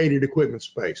dedicated equipment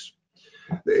space.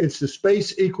 It's the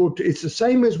space equal to, it's the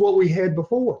same as what we had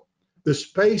before. The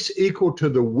space equal to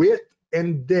the width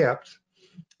and depth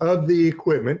of the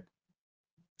equipment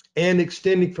and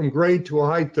extending from grade to a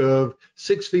height of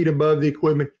 6 feet above the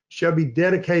equipment shall be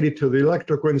dedicated to the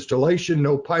electrical installation.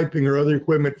 No piping or other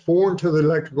equipment foreign to the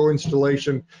electrical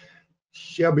installation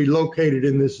shall be located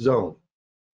in this zone.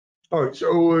 All right,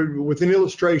 so with an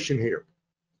illustration here.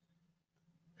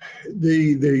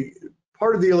 The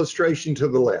part of the illustration to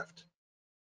the left,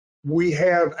 we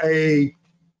have a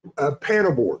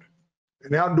panel board,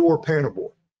 an outdoor panel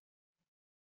board.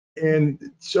 And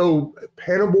so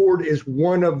panel board is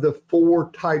one of the 4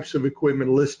 types of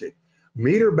equipment listed.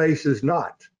 Meter base is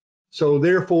not. So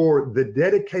therefore, the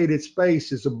dedicated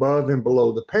space is above and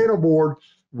below the panel board.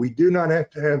 We do not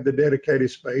have to have the dedicated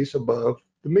space above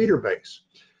the meter base.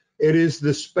 It is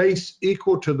the space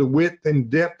equal to the width and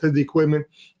depth of the equipment,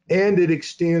 and it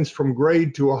extends from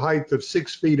grade to a height of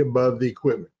 6 feet above the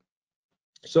equipment.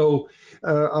 So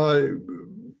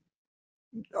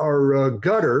our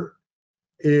gutter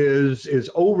is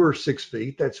over 6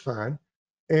 feet, that's fine.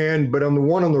 But on the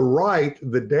one on the right,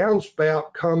 the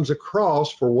downspout comes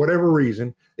across, for whatever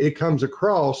reason, it comes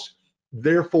across,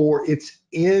 therefore it's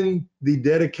in the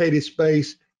dedicated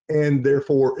space, and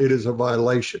therefore it is a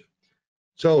violation.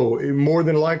 So more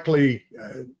than likely,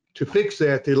 to fix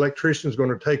that, the electrician is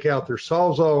going to take out their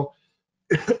Sawzall.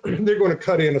 They're going to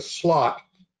cut in a slot,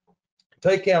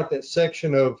 take out that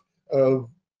section of the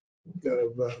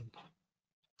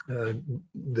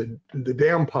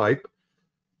downpipe,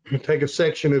 take a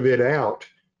section of it out,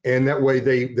 and that way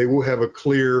they will have a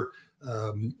clear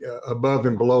above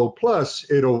and below. Plus,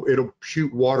 it'll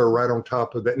shoot water right on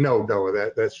top of that. No,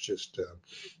 that's just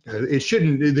this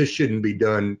shouldn't be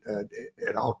done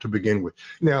at all to begin with.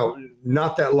 Now,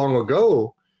 not that long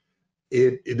ago,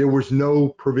 there was no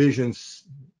provisions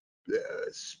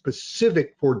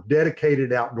specific for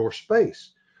dedicated outdoor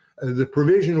space. The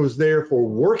provision was there for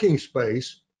working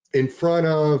space in front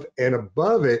of and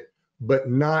above it, but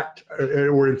not,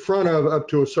 or in front of up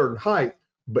to a certain height,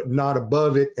 but not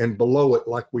above it and below it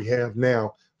like we have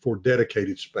now for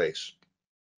dedicated space.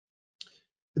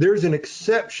 There's an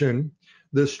exception.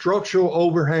 The structural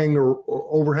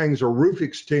overhangs or roof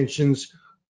extensions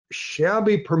shall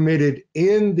be permitted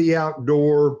in the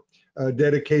outdoor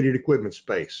dedicated equipment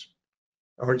space.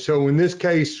 All right, so in this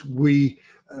case, we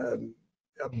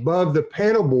above the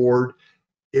panel board,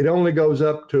 it only goes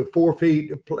up to 4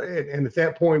 feet, and at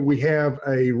that point we have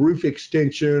a roof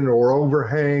extension or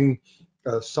overhang,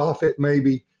 soffit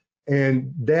maybe,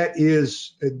 and that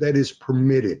is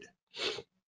permitted.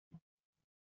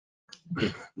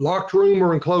 Locked room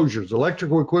or enclosures,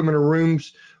 electrical equipment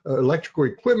rooms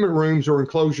or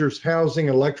enclosures housing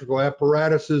electrical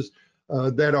apparatuses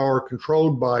that are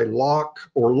controlled by lock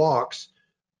or locks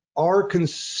are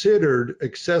considered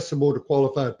accessible to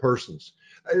qualified persons.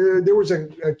 There was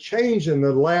a change in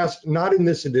the last, not in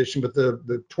this edition, but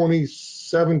the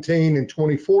 2017 and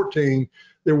 2014,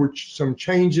 there were some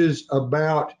changes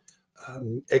about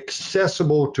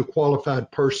accessible to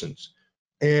qualified persons.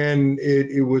 And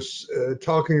it was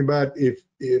talking about if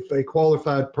a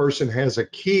qualified person has a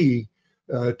key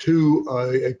to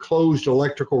a closed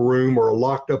electrical room or a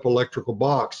locked up electrical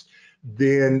box,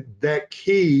 then that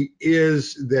key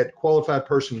is that qualified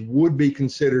person would be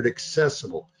considered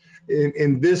accessible.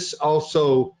 And this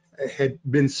also had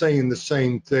been saying the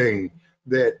same thing,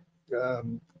 that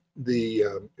the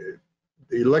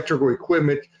electrical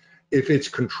equipment, if it's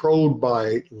controlled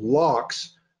by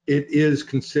locks, it is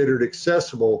considered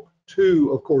accessible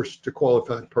to, of course, to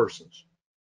qualified persons.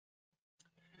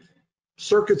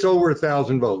 Circuits over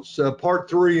 1,000 volts. Part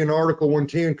 3 in Article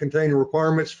 110 contain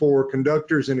requirements for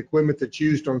conductors and equipment that's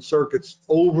used on circuits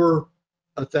over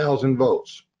 1,000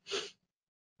 volts.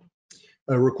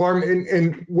 Requirement,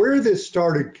 and where this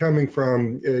started coming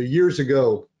from years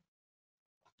ago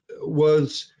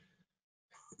was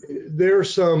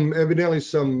there's evidently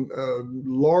some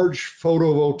large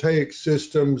photovoltaic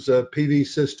systems, PV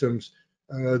systems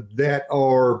that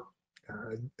are,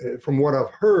 from what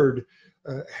I've heard,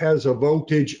 has a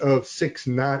voltage of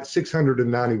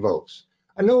 690 volts.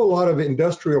 I know a lot of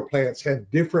industrial plants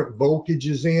have different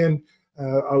voltages in.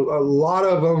 A lot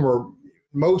of them are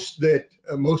most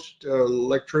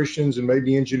electricians and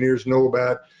maybe engineers know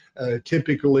about.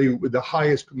 Typically, the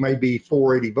highest may be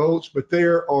 480 volts, but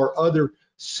there are other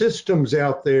systems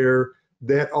out there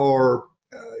that are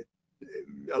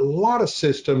a lot of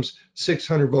systems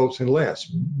 600 volts and less.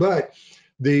 But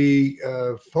the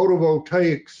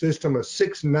photovoltaic system of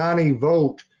 690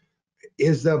 volt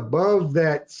is above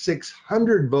that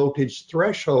 600 voltage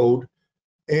threshold,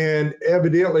 and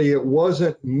evidently it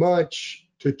wasn't much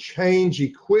to change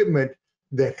equipment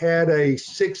that had a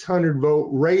 600 volt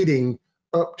rating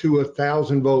up to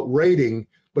 1,000 volt rating,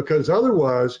 because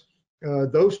otherwise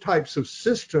those types of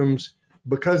systems,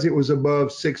 because it was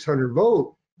above 600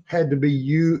 volt, had to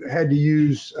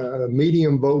use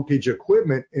medium voltage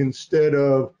equipment instead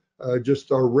of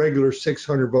just our regular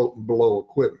 600 volt and below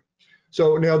equipment.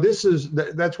 So now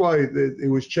that's why it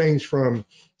was changed from,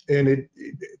 and a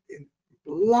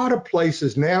lot of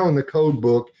places now in the code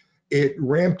book, it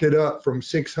ramped it up from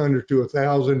 600 to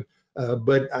 1,000,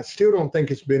 but I still don't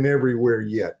think it's been everywhere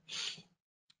yet.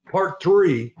 Part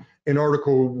 3 in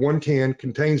Article 110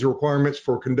 contains requirements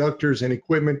for conductors and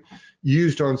equipment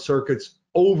used on circuits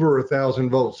over 1,000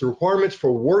 volts. The requirements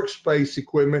for workspace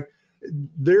equipment,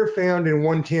 they're found in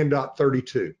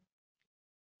 110.32.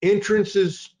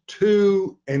 Entrances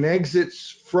to and exits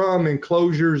from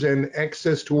enclosures and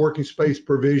access to working space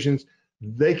provisions,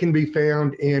 they can be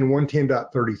found in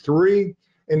 110.33.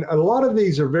 And a lot of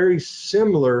these are very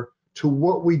similar to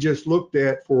what we just looked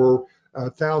at for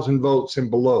 1,000 volts and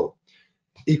below.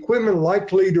 Equipment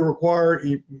likely to require,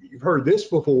 you've heard this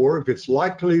before, if it's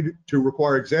likely to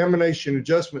require examination,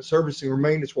 adjustment, servicing, or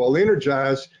maintenance while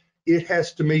energized, it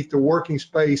has to meet the working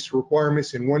space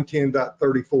requirements in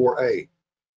 110.34a.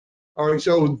 All right,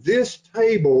 so this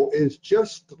table is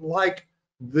just like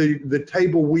the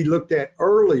table we looked at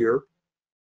earlier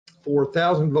for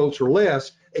 1,000 volts or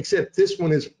less, except this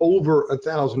one is over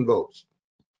 1,000 volts.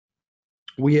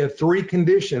 We have 3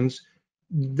 conditions.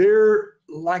 They're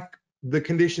like the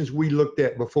conditions we looked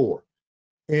at before.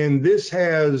 And this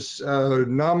has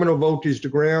nominal voltage to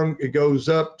ground. It goes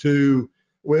up to,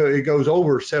 well, it goes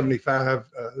over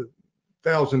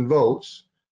 75,000 volts,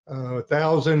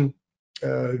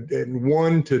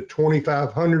 1,001 to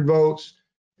 2,500 volts,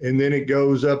 and then it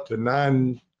goes up to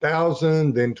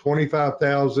 9,000, then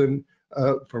 25,000,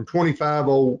 from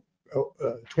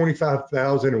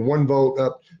 25,001 volt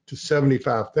up to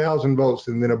 75,000 volts,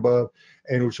 and then above.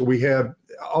 And so we have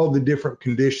all the different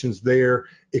conditions there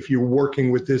if you're working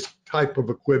with this type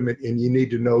of equipment and you need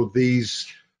to know these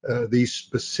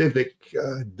specific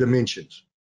dimensions.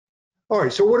 All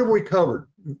right, so what have we covered?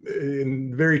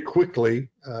 And very quickly,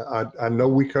 I know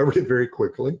we covered it very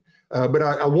quickly, but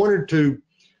I wanted to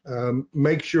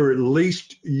make sure at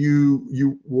least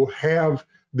you will have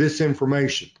this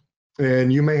information.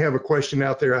 And you may have a question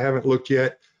out there I haven't looked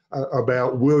yet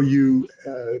about, will you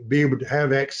be able to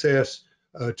have access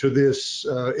to this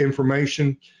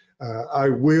information? I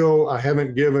will. I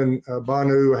haven't given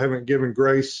Banu, I haven't given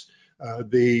Grace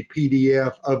the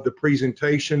PDF of the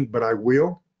presentation, but I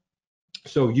will.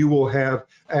 So you will have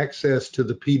access to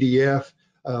the PDF,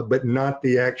 but not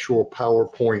the actual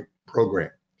PowerPoint program.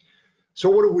 So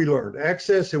what have we learned?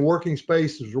 Access and working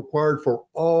space is required for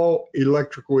all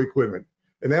electrical equipment.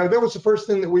 And now that was the first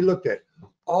thing that we looked at.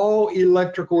 All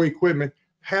electrical equipment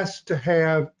has to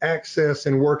have access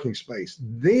and working space.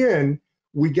 Then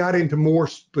we got into more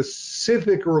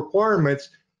specific requirements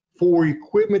for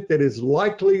equipment that is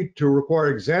likely to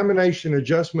require examination,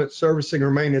 adjustment, servicing,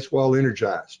 or maintenance while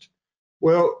energized.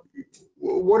 Well,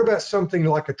 what about something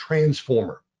like a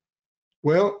transformer?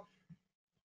 Well,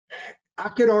 I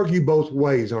could argue both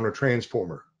ways on a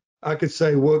transformer. I could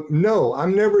say, well, no,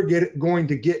 I'm never going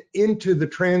to get into the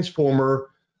transformer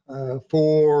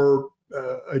for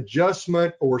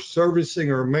adjustment or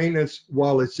servicing or maintenance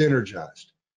while it's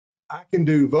energized. I can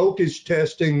do voltage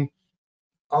testing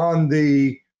on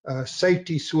the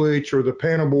safety switch or the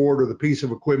panel board or the piece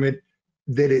of equipment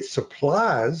that it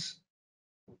supplies,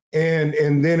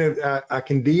 and then I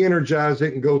can de-energize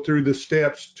it and go through the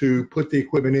steps to put the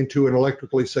equipment into an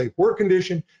electrically safe work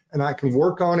condition, and I can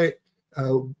work on it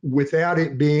without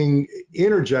it being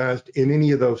energized in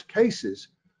any of those cases.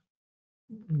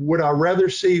 Would I rather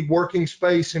see working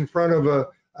space in front of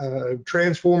a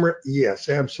transformer? Yes,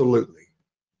 absolutely.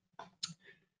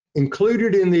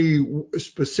 Included in the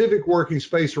specific working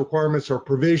space requirements are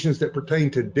provisions that pertain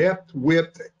to depth,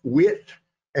 width,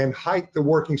 and height of the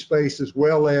working space, as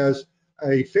well as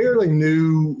a fairly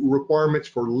new requirements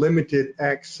for limited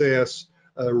access,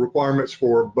 requirements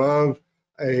for above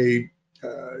a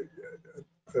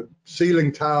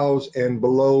ceiling tiles and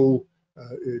below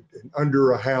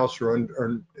under a house or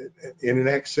in an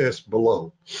access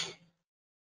below.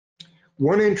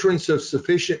 One entrance of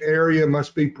sufficient area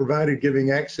must be provided,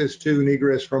 giving access to and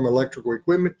egress from electrical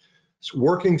equipment. It's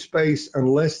working space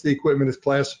unless the equipment is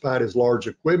classified as large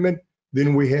equipment.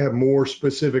 Then we have more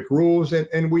specific rules,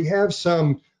 and we have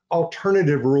some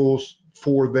alternative rules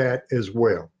for that as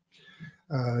well.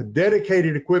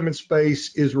 Dedicated equipment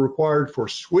space is required for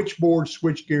switchboards,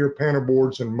 switchgear, panel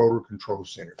boards, and motor control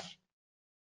centers.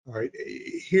 All right,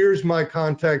 here's my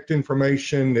contact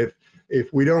information.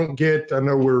 If we don't get, I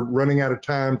know we're running out of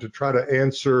time to try to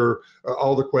answer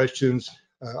all the questions.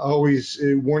 I always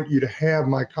want you to have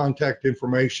my contact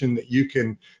information that you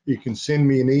can send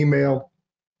me an email.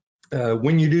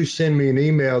 When you do send me an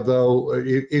email, though,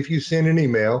 if you send an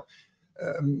email,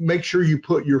 make sure you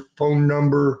put your phone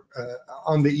number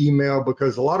on the email,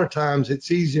 because a lot of times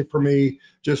it's easier for me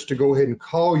just to go ahead and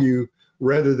call you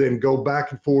rather than go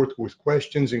back and forth with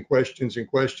questions and questions and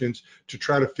questions to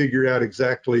try to figure out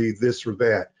exactly this or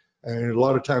that. And a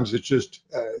lot of times it's just,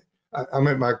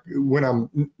 when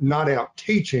I'm not out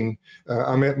teaching,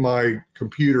 I'm at my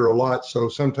computer a lot. So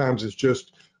sometimes it's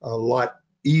just a lot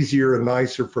easier and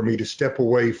nicer for me to step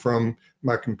away from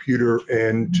my computer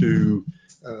and to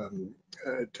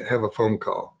have a phone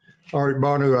call. All right,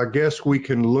 Banu, I guess we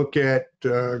can look at,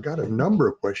 got a number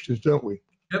of questions, don't we?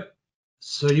 Yep.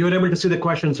 So you were able to see the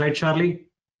questions, right, Charlie?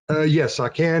 Yes, I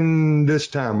can this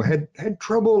time. I had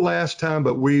trouble last time,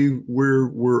 but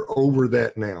we're over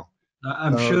that now.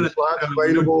 I'm sure that slides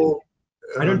available.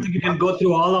 I don't think you can go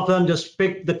through all of them. Just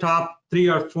pick the top 3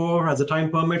 or 4 as the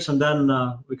time permits, and then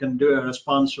we can do a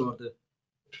response over the.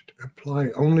 Apply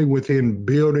only within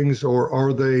buildings, or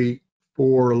are they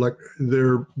for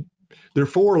they're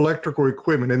for electrical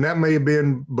equipment? And that may have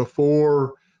been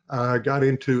before I got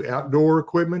into outdoor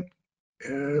equipment.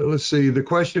 Let's see, the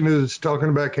question is talking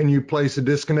about, can you place a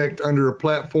disconnect under a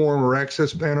platform or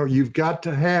access panel? You've got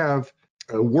to have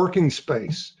a working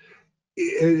space.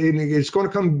 And it's going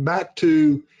to come back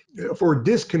to, for a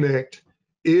disconnect,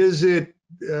 is it,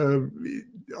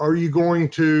 are you going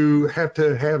to have,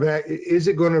 is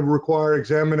it going to require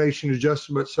examination,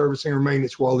 adjustment, servicing, or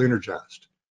maintenance while energized?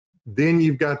 Then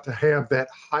you've got to have that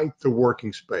height of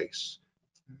working space.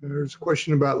 There's a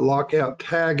question about lockout,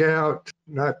 tagout.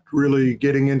 Not really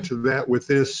getting into that with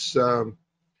this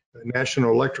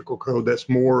National Electrical Code. That's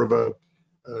more of a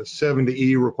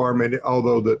 70E requirement,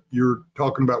 although you're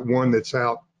talking about one that's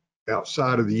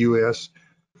outside of the U.S.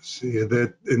 See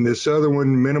that in this other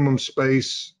one, minimum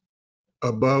space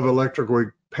above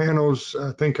electrical panels.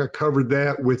 I think I covered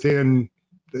that within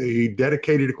the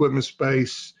dedicated equipment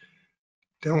space.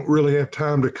 Don't really have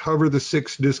time to cover the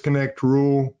 6 disconnect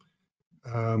rule.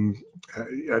 I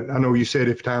know you said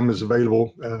if time is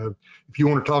available. If you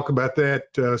want to talk about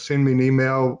that, send me an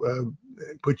email,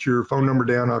 put your phone number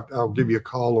down. I'll give you a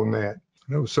call on that.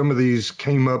 I know some of these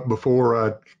came up before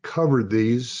I covered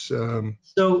these.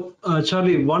 So,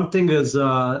 Charlie, one thing is,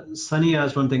 Sunny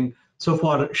asked one thing. So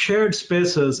for shared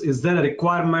spaces, is there a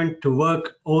requirement to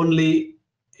work only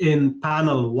in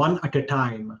panel one at a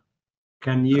time?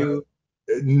 Can you?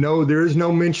 No, there is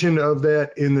no mention of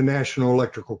that in the National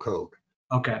Electrical Code.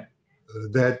 Okay.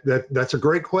 That's a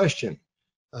great question,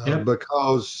 Yep.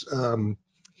 because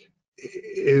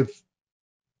if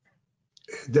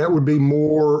that would be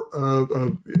more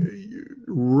of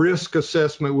risk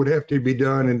assessment would have to be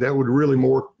done, and that would really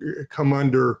more come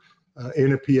under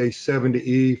NFPA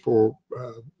 70E for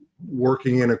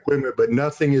working in equipment, but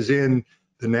nothing is in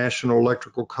the National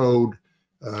Electrical Code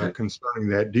concerning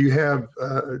that. Do you have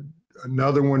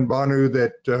another one, Banu,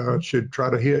 that should try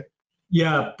to hit?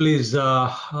 Yeah, please. So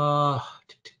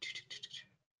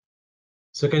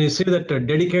So can you see that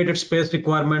dedicated space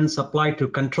requirements apply to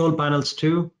control panels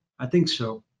too? I think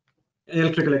so.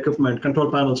 Electrical equipment, control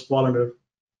panels fall under.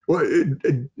 Well,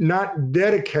 not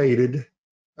dedicated.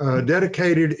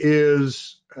 Dedicated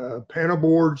is panel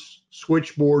boards,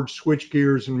 switchboards,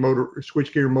 switchgears, and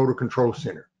switchgear motor control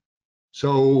center.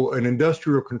 So an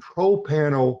industrial control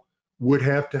panel would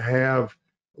have to have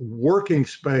working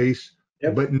space,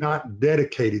 yep, but not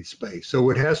dedicated space. So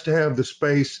it has to have the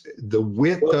space, the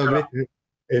width of it,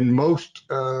 and most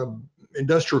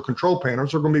industrial control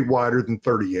panels are going to be wider than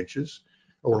 30 inches,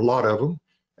 or a lot of them,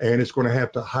 and it's going to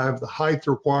have the height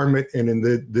requirement and in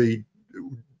the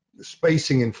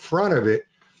spacing in front of it.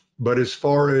 But as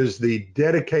far as the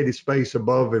dedicated space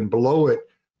above and below it,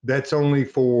 that's only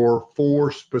for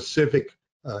 4 specific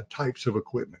types of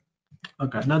equipment.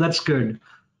 Okay, now that's good.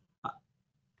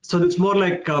 So it's more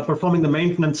like performing the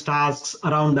maintenance tasks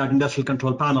around that industrial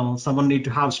control panel. Someone need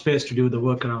to have space to do the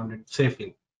work around it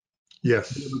safely.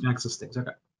 Yes. Access things. Okay.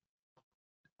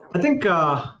 I think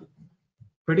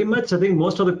pretty much. I think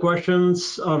most of the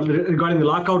questions are regarding the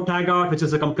lockout tagout, which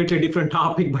is a completely different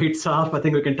topic by itself. I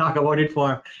think we can talk about it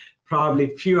for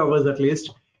probably a few hours at least.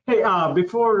 Hey,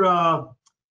 before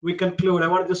we conclude, I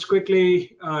want to just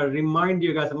quickly remind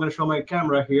you guys. I'm going to show my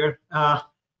camera here.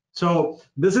 So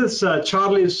this is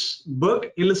Charlie's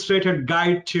book, Illustrated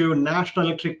Guide to National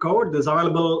Electric Code. This is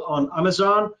available on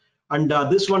Amazon, and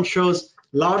this one shows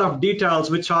a lot of details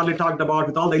which Charlie talked about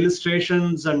with all the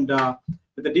illustrations and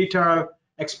with the detailed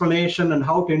explanation and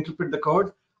how to interpret the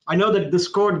code. I know that this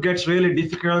code gets really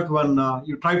difficult when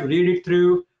you try to read it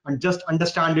through and just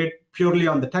understand it purely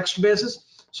on the text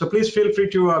basis. So please feel free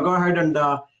to go ahead and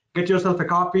get yourself a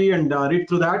copy and read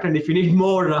through that. And if you need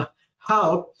more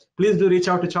help, please do reach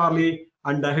out to Charlie,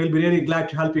 and he'll be really glad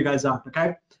to help you guys out.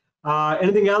 Okay.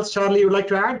 Anything else, Charlie, you would like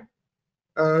to add?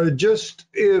 Just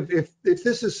if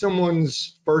this is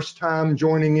someone's first time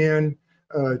joining in,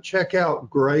 check out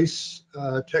Grace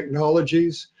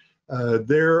Technologies.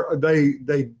 They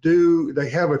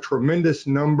have a tremendous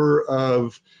number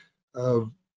of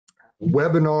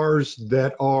webinars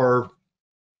that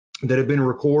have been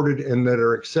recorded and that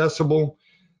are accessible.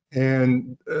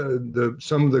 And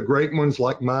some of the great ones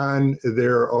like mine,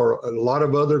 there are a lot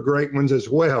of other great ones as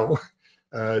well.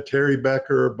 Terry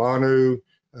Becker, Banu,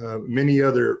 many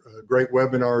other great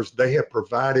webinars they have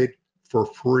provided for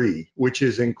free, which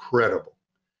is incredible.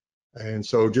 And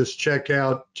so just check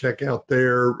out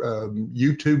their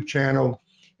YouTube channel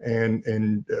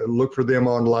and look for them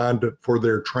online for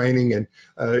their training. And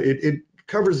it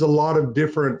covers a lot of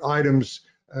different items.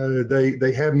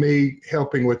 They have me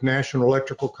helping with National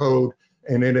Electrical Code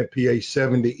and NFPA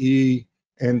 70E,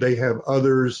 and they have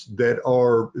others that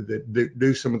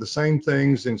do some of the same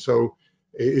things. And so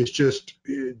it's just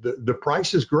the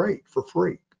price is great for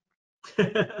free.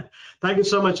 Thank you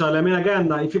so much, Charlie. I mean,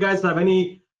 again, if you guys have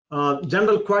any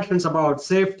general questions about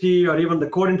safety or even the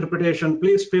code interpretation,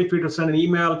 please feel free to send an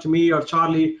email to me or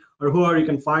Charlie or whoever you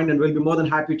can find, and we'll be more than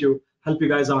happy to help you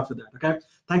guys out with that. Okay.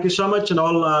 Thank you so much, and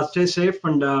all stay safe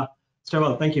and stay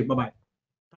well. Thank you. Bye-bye.